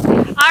right.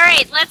 All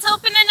right, let's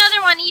open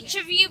another one. Each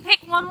of you pick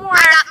one more.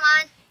 I got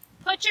mine.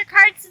 Put your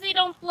cards so they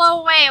don't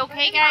blow away,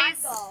 okay,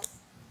 guys?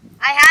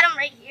 I had them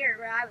right here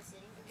where I was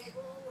sitting. Did they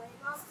blow away,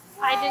 Mom?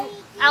 I didn't.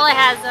 Ella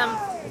has them.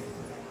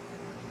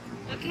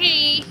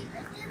 Okay. This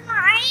is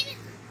mine.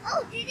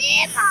 Oh, this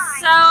is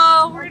mine.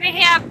 So we're gonna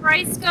have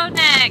Bryce go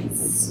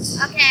next.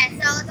 Okay,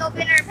 so let's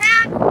open our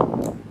pack.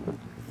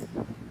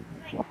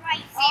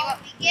 See what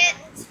we get.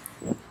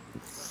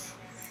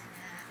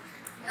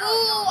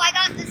 Ooh, I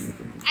got this.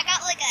 I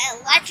got like an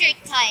electric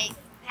type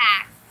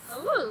pack.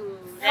 Ooh,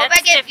 I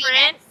that's get different.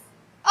 Phoenix.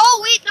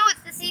 Oh wait, no,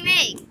 it's the same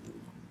egg.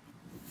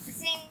 It's the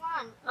same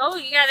one. Oh,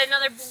 you got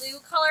another blue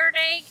colored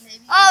egg?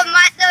 Oh, the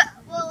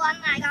one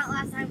that I got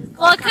last time was gold.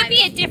 Well, it could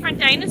be a different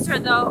dinosaur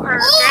though, or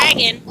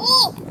dragon.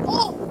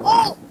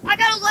 Oh! I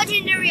got a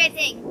legendary, I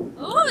think.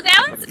 Ooh,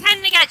 that one's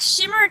kind of got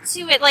shimmer to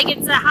it, like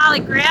it's a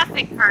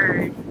holographic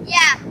card.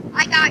 Yeah,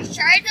 I got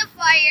Shards of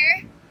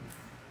Fire.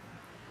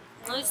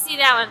 Let me see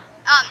that one.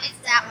 It's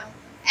that one.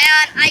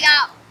 And I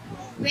got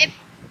Ripped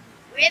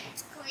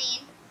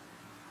Clean.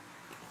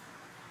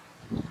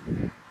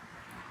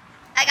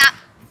 I got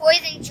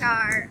Poison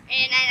Char,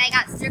 and then I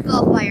got Circle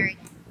of Fire again.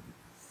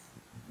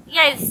 You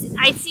guys,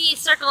 I see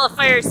Circle of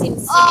Fire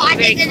seems to I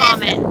be think very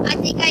common. I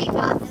think I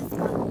got this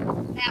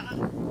one. That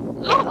one.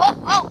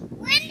 Ooh,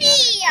 Windy!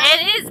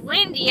 it is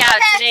windy out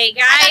today, I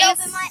gotta guys.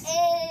 open my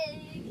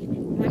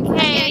egg.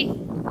 Okay.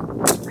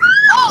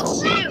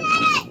 Oh, shoot!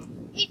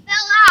 He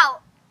fell out.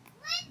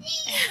 Windy!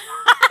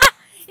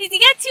 Did he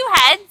get two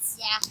heads?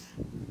 Yeah.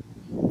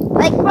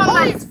 Like from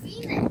my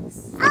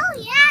Phoenix. Oh,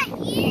 yeah,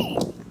 he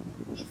is.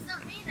 It's the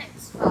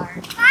Phoenix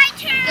card. My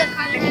turn. The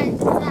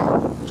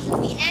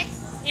Phoenix?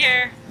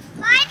 Here.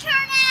 My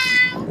turn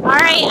now. All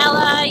right,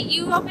 Ella,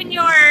 you open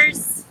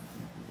yours.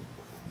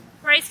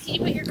 Bryce, can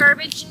you put your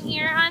garbage in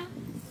here, hon?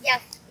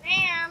 Yes,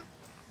 ma'am.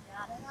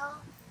 Got it all.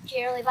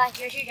 Here, Levi,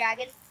 here's your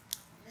dragon.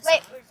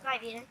 Wait, where's my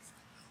Phoenix?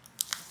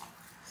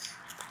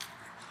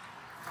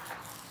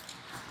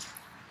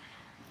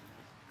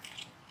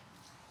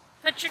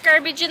 Put your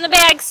garbage in the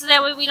bag so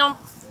that way we don't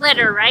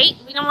litter, right?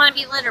 We don't want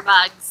to be litter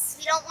bugs.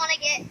 We don't want to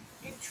get in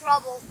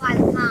trouble by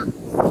the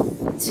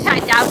cops. I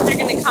doubt they're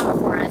going to come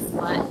for us,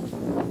 but...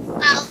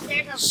 Well,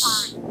 there's a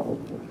pond.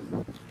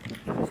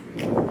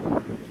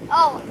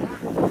 Oh,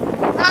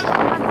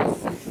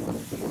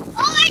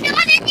 Oh, my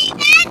God, it's the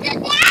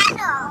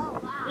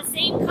dino. The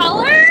same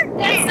color?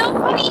 That's so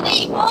funny.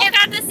 They both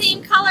got the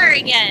same color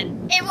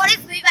again. And what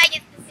if Levi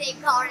gets the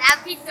same color?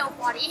 That'd be so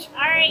funny.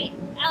 All right,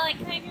 Ella,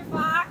 can I have your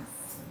box?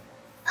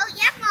 Oh,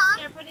 yeah, Mom.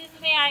 Here, put it in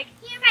the bag.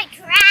 Here are my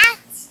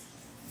crafts.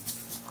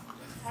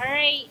 All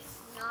right.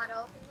 Not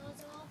open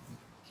those all?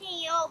 Can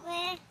you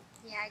open?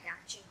 Yeah, I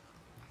got you.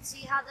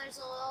 See how there's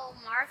a little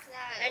mark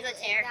that There's a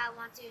tear. That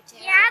want to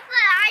tear. Yeah,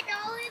 but I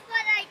know it,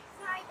 but I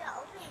tried to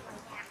open it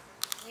like that.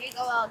 There you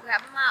go. I'll grab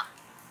them out.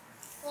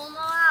 Pull them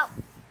all out.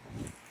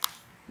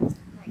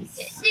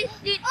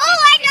 Oh,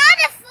 I got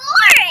a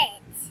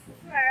forest.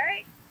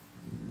 First.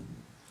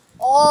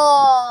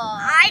 Oh.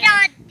 I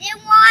got this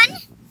one.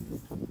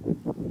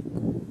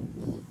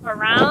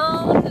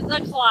 Around the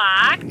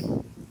clock.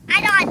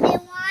 I got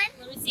this one.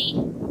 Let me see.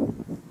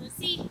 Let me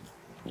see.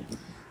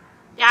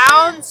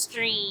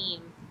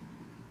 Downstream.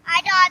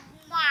 I got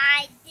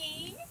my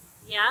thing.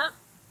 Yep.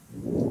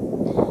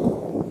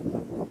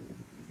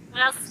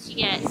 What else did you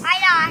get? I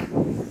got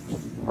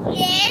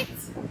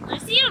this. Let me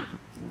see him.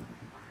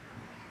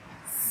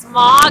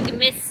 Smog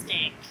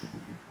Mystic.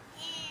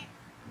 And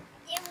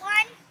this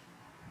one.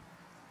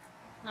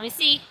 Let me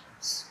see.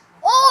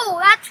 Oh,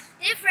 that's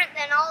different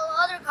than all the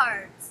other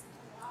cards.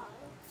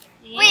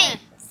 Yeah. Wait,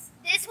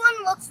 this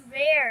one looks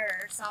rare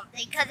or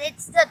something because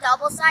it's the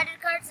double-sided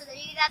card, so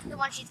maybe that's the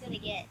one she's gonna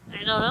get.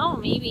 I don't know,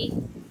 maybe.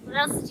 What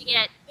else did you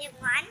get? This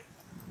one.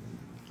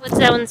 What's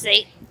that one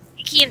say?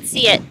 I can't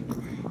see it.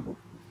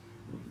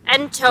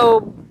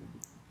 Entobed.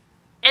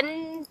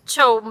 And this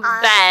one.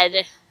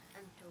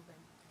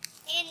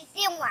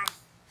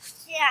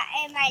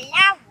 Yeah, and my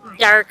last one.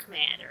 Dark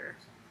matter.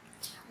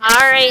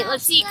 Alright,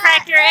 let's see.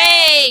 Crack your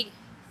egg.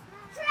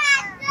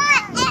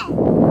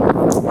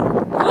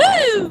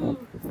 Woo!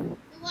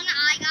 The one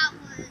I got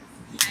was.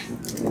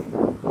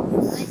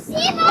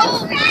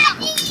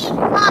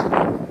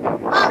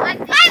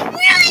 I'm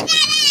really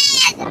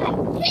bad at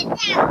it!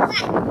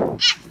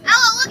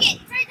 Ella, look it!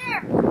 It's right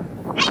there!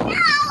 I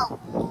know!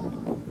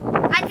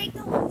 I think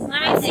the ones.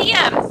 Let me see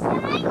him. I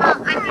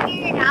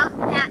figured it out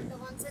that the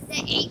ones with the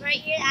egg right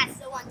here, that's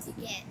the ones you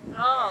get.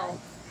 Oh.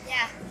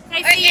 Yeah. Can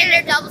I Right see here,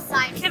 your, they're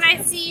double-sided. can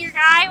I see your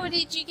guy? What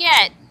did you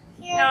get?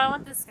 Here. No, I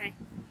want this guy.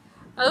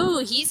 Oh,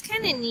 he's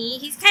kind of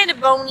neat. He's kind of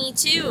bony,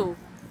 too.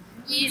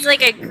 He's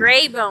like a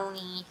gray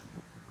bony.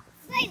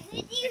 Wait,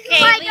 who do you Okay,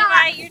 I Levi,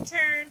 got? your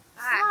turn.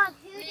 Mom,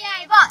 who did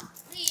I Levi!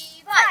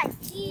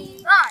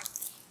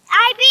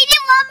 I beat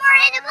him one more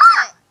in the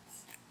box.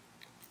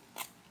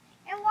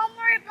 And one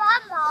more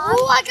bomb, Mom.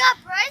 Oh, I got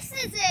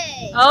Bryce's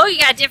egg! Oh, you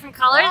got a different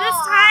color this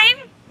Oh.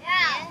 time?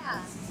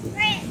 Yeah.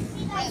 Wait,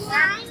 you got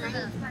mine?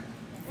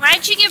 Why Why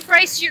don't you give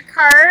Bryce your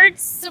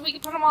cards so we can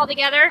put them all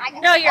together?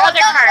 No, your other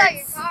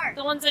cards.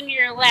 The ones on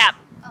your lap.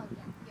 Oh,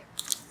 yeah.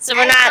 So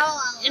we're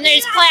not. And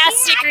there's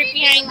plastic right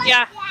behind you. You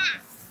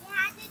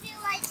have to do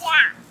like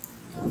that.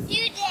 So do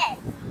this.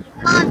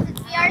 Since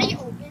we already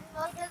opened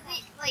most of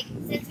the, like,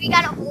 since we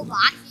got a whole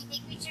box, do you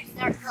think we should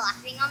start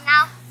collecting them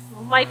now?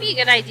 Well, might be a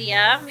good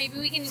idea. Maybe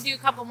we can do a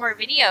couple more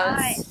videos.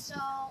 Alright, so,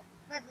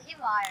 with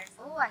Levi,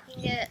 oh, I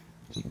can get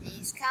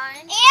these kind.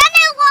 And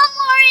there's one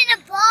more in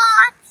the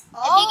box. If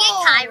you get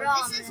Cairo,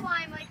 this is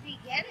why I might be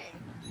getting.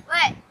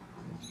 But,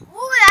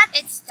 ooh,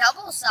 it's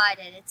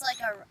double-sided. It's like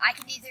I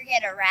can either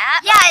get a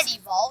rat or it's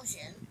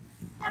Evulsion.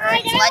 Or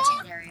it's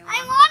legendary one.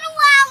 I want to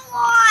have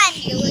one.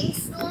 Healing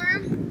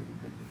Storm.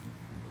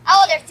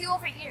 Oh, there's two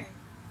over here.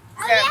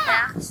 Oh, There's yeah.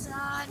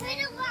 backside.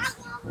 I want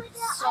one with the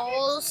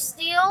Soul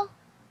Steel.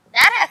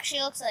 That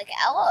actually looks like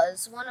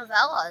Ella's. One of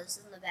Ella's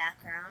in the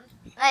background.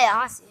 Oh, yeah,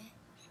 I see.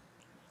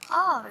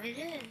 Oh, it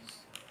is.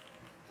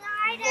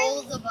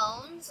 Roll the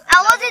Bones.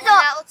 Ella's is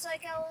that looks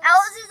like Ella's.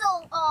 Ella's is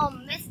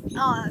a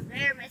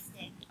Rare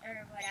Mystic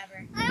or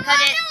whatever.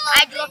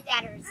 I looked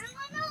at hers. I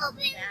want to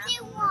open the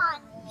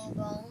one. Roll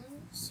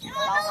Bones. I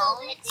want to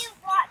open the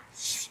one.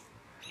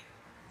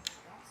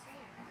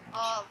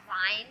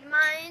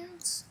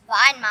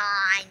 Vine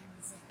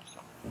Mines.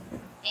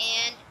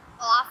 And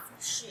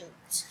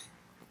Offshoot.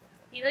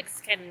 He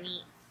looks kind of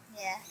neat.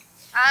 Yeah.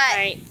 All Alright.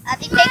 right. Have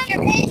you picked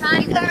your pick?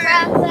 Time to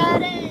crack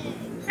that egg.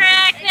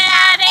 Crack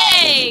that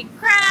egg!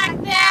 Crack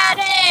that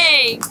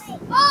egg!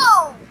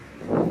 Oh!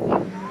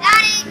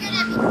 That ain't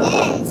gonna be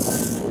dead.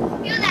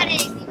 Feel that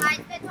egg, Levi.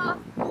 Spit off.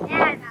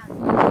 Yeah,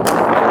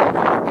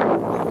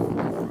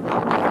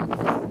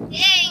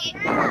 dang it.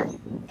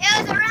 It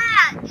was a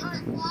rat. It was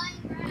a flying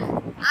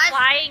rat.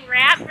 Flying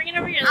rat? Bring it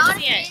over here. Let's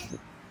see it.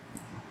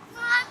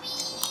 Mommy,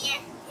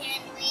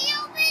 can we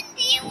open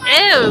the one?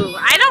 Ew,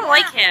 I don't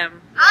like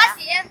him. I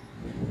see him.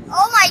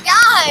 Oh my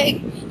god.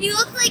 He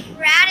looks like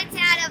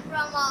Rattata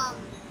from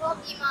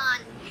Pokemon.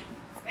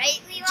 Right,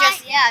 Levi?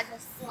 Just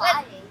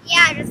flying.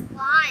 Just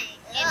flying.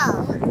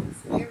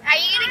 Are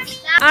you gonna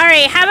keep that? All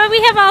right, how about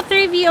we have all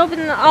three of you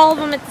open all of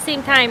them at the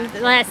same time,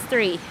 the last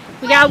three.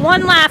 We got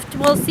one left.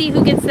 We'll see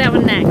who gets that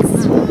one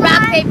next.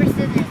 Rock, paper,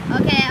 scissors.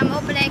 Okay, I'm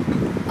opening.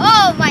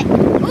 Oh my.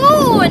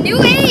 Ooh, a new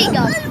egg. Wait,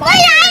 I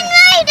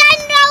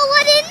know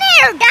what's in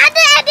there. That's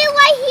it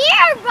right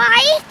here,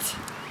 right?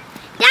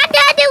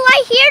 That's it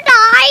right here,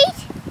 right?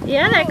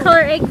 Yeah, that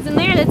color egg's in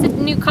there. That's a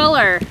new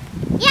color.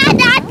 Yeah,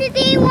 that's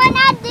the one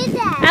I did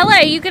that. Ella,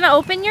 are you going to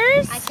open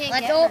yours? I can't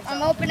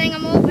I'm opening.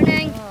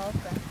 Oh,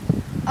 okay.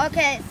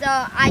 Okay, so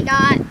I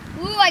got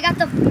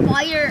the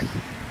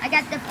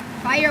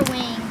fire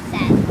wing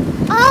set.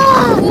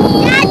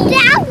 Oh, that's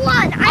that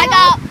one. I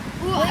got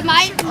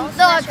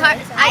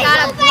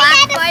a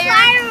black fire.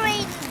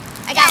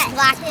 I got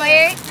black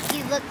fire.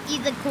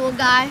 He's a cool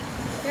guy.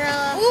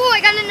 Ooh, I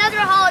got another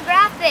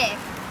holographic.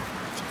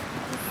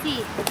 Let's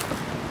see.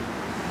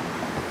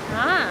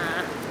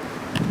 Ah.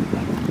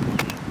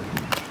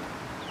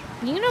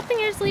 You can open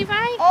yours, Levi?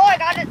 Oh, I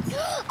got it.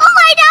 Oh,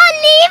 I got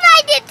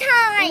Levi this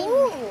time.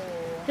 Ooh.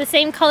 The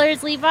same color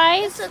as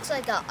Levi's? This looks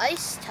like an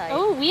ice type.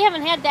 Oh, we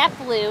haven't had that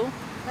blue.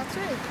 That's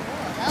really cool.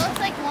 That looks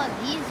like one of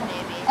these,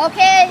 maybe.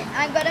 Okay,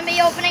 I'm gonna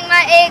be opening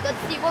my egg. Let's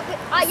see what.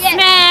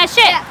 Yeah. Smash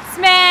it! Yeah.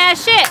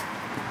 Smash it!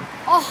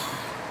 Oh,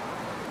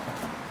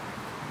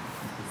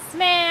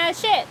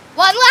 Smash it!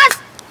 one last.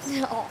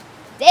 Oh,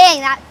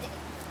 dang that.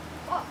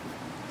 Oh,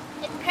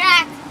 it's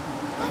cracked.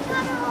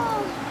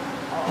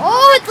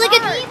 Oh, it's like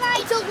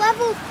it's a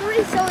level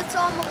 3, so it's a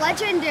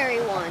legendary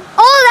one.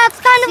 Oh, that's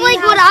kind of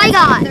like what I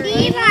got.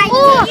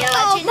 Oh,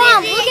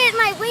 Mom, look at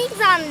my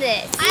wings on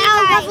this. I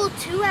have level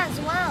 2 as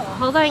well.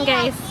 Hold on,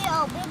 guys. You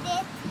opened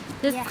it.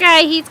 This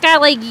guy, he's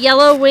got like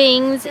yellow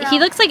wings. He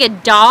looks like a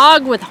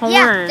dog with horns.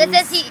 Yeah,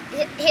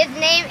 his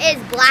name is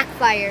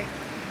Blackfire,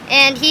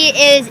 and he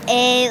is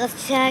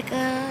let's check.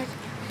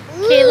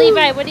 Okay,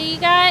 Levi, what do you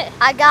got?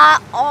 I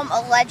got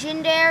a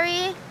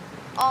legendary,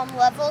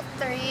 level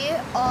 3,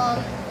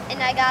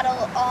 and I got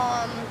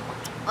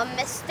a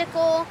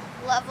mystical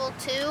level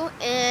 2,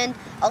 and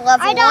a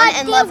level 1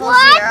 and level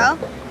 0,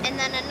 and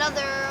then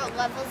another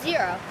level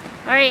 0.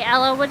 All right,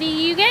 Ella, what do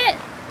you get?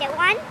 The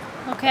one.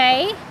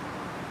 Okay.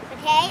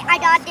 Okay, I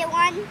got the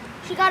one.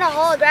 She got a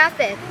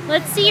holographic.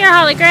 Let's see your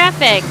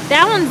holographic.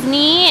 That one's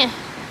neat.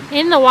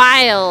 In the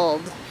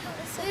wild.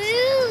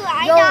 Ooh,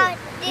 I got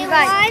the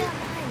one.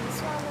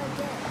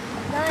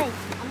 Nice.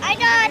 I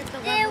got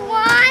the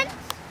one.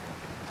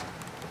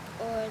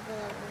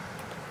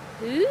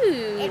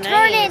 Ooh, It nice.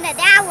 turned into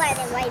that one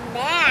and went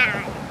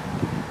mad.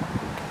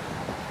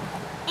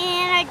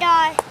 And I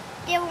got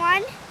the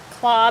one.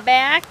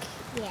 Clawback.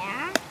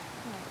 Yeah.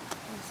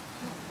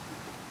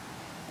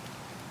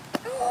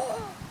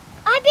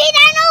 I mean,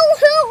 I know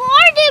who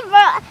ordered,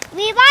 but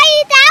Levi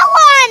eat that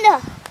one.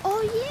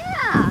 Oh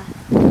yeah.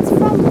 It's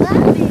from that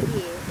maybe.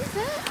 Is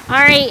it? All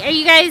right, are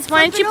you guys,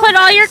 why don't you put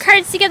all your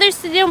cards together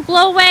so they don't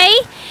blow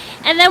away?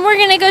 And then we're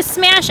going to go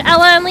smash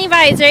Ella and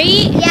Levi's, right?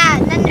 Yeah,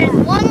 and then there's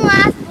one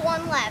left.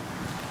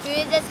 Who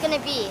is this gonna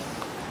be?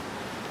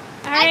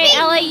 All Alright,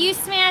 Ella, you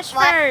smash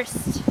What?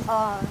 first.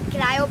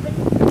 Can I open?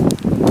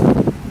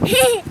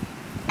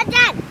 I'm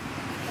done.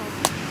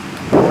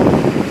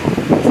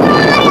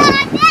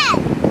 Try again.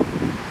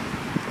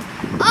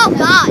 Oh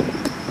God!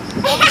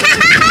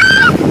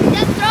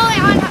 Just throw it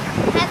on her.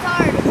 That's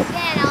hard.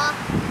 Again, Ella.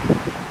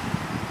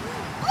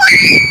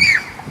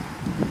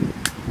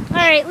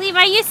 Alright,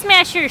 Levi, you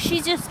smash her.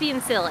 She's just being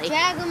silly.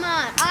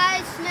 Dragamonz,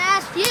 I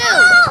smashed you.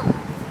 Oh!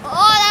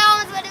 Oh, that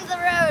almost went into the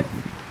road.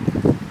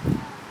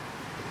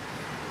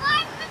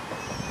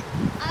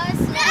 I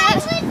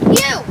smashed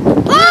you.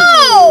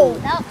 Oh!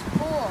 That was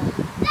cool.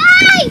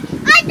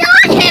 I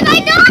got him! I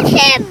got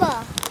him!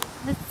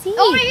 Let's see.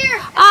 Over here.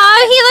 Oh,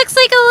 he looks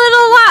like a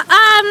little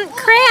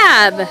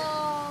crab.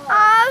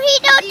 Oh, he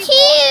don't Look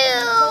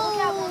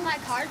at one too. of my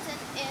cards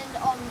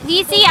Do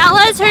you see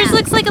Ella's? Hers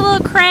looks like a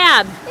little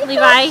crab,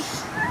 Levi. It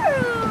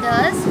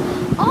does?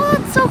 Oh,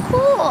 that's so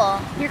cool.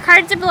 Your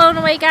cards are blown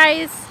away,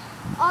 guys.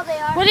 Oh, they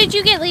are. What did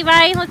you get,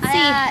 Levi? Let's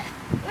see.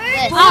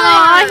 This.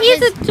 Aw,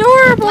 he's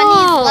adorable. When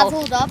he's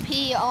leveled up,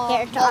 he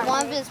Here,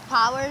 one of his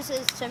powers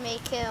is to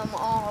make him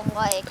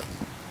like.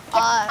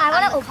 I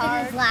want to on the open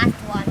card. his last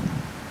one.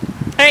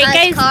 All right, On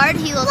his guys. card,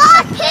 he looks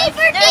Rock, like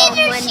paper,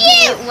 this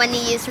scissors, when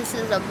he uses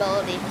his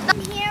ability.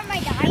 Here, my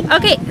dino.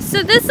 Okay,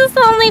 so this is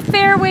the only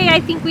fair way I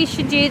think we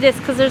should do this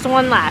because there's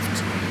one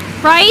left.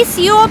 Bryce,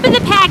 you open the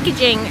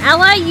packaging.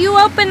 Ella, you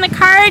open the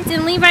cards,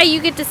 and Levi,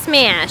 you get to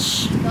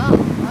smash.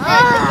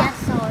 Yes,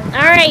 so.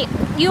 All right,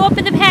 you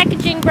open the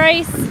packaging,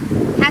 Bryce.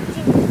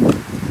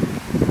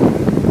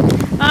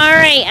 All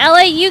right,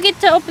 Ella, you get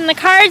to open the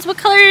cards. What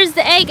color is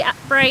the egg,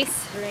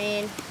 Bryce?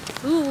 Green.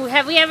 Ooh,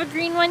 have we have a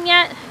green one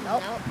yet?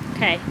 Nope.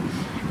 Okay.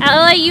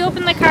 Ella, you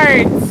open the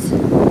cards.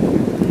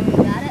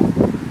 Got it.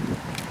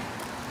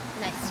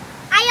 Nice.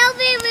 I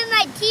open it with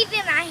my teeth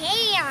in my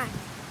hand.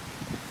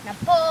 Now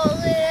pull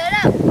it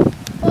up.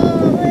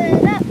 Pull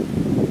it up.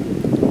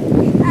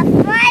 A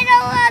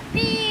final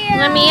appeal.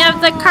 Let me have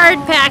the card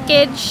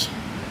package.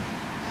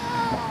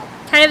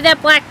 Can I have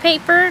that black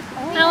paper,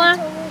 Ella?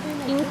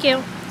 Thank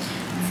you.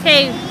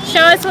 Okay,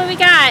 show us what we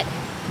got.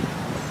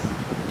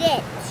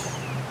 This.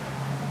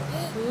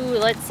 Ooh,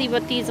 let's see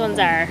what these ones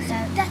are.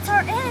 That's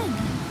our egg.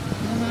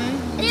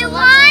 It's Do a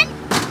one.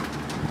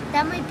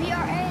 That might be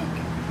our egg.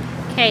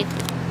 Okay,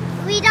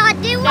 We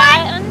don't do one.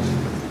 that one.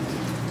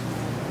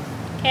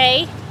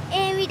 Okay,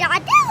 And we don't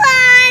do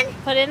one.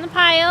 put it in the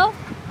pile.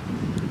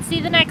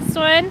 See the next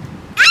one.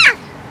 Ah.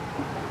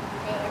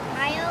 And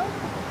pile.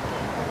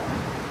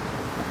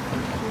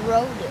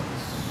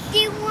 Rodents.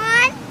 Do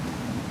one.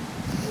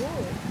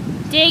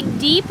 Dig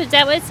deep, is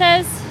that what it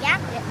says? Yeah.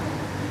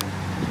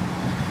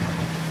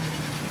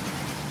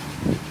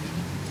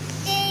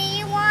 Do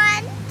you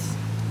want?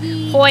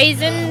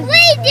 Poison.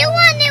 Wait, do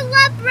one that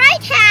what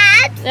Bright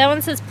had. That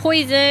one says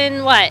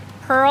poison, what?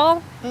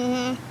 Pearl?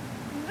 Right,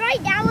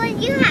 that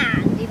one you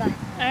have. Levi.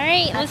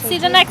 Alright, let's see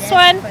the next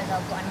one. For the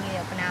one you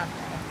open out.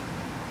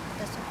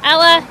 This one.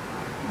 Ella,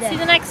 see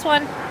the next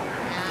one.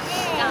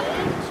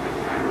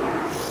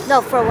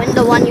 No, for when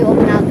the one you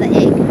open out the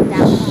egg. That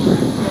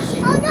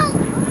one. Oh no.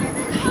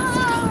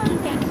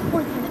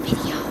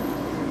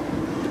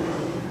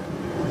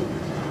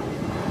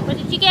 What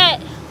did you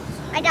get?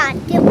 I got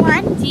do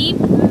one. Deep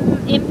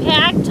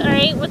impact.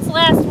 Alright, what's the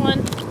last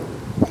one?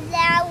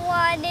 That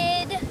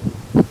wanted.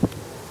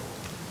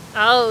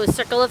 Oh,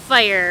 circle of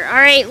fire.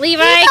 Alright,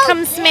 Levi, don't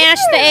come smash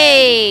the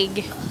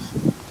egg.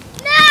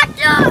 Not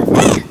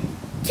the.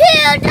 To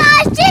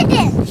the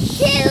chicken.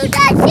 To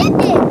the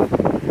chicken.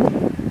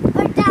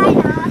 Or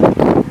dino.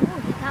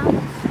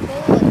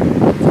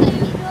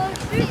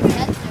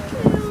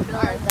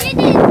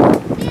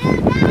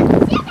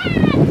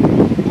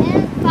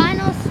 And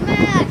final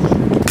smash.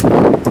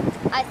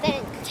 I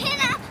think.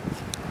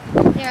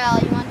 Here, Al,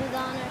 you want to do the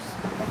honors?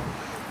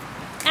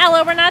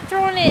 Ella, we're not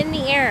throwing it in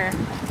the air. Here,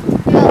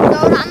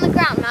 throw it on the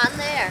ground, not in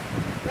the air.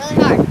 Really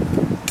hard.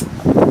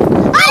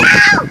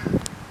 Oh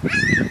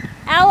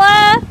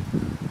Ella!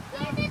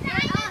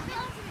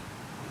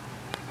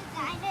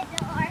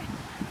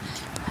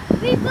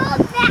 We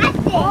both passed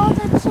it. Oh,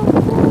 that's so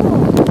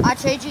cool. I'll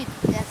trade you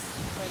this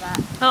for that.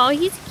 Oh,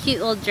 he's a cute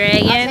little I'll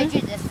trade dragon.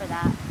 you this for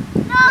that.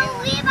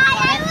 No, Levi,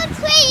 I will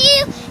trade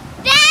you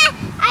that.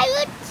 I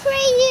will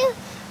trade you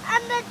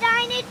the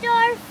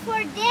dinosaur for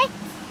this.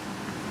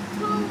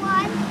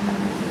 2-1.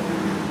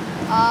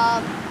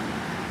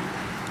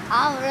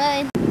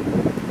 Alright.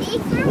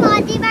 Thanks for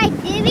watching my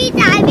Divvy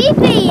Divvy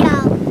video.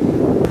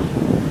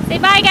 Say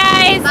bye,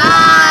 guys.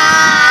 Bye.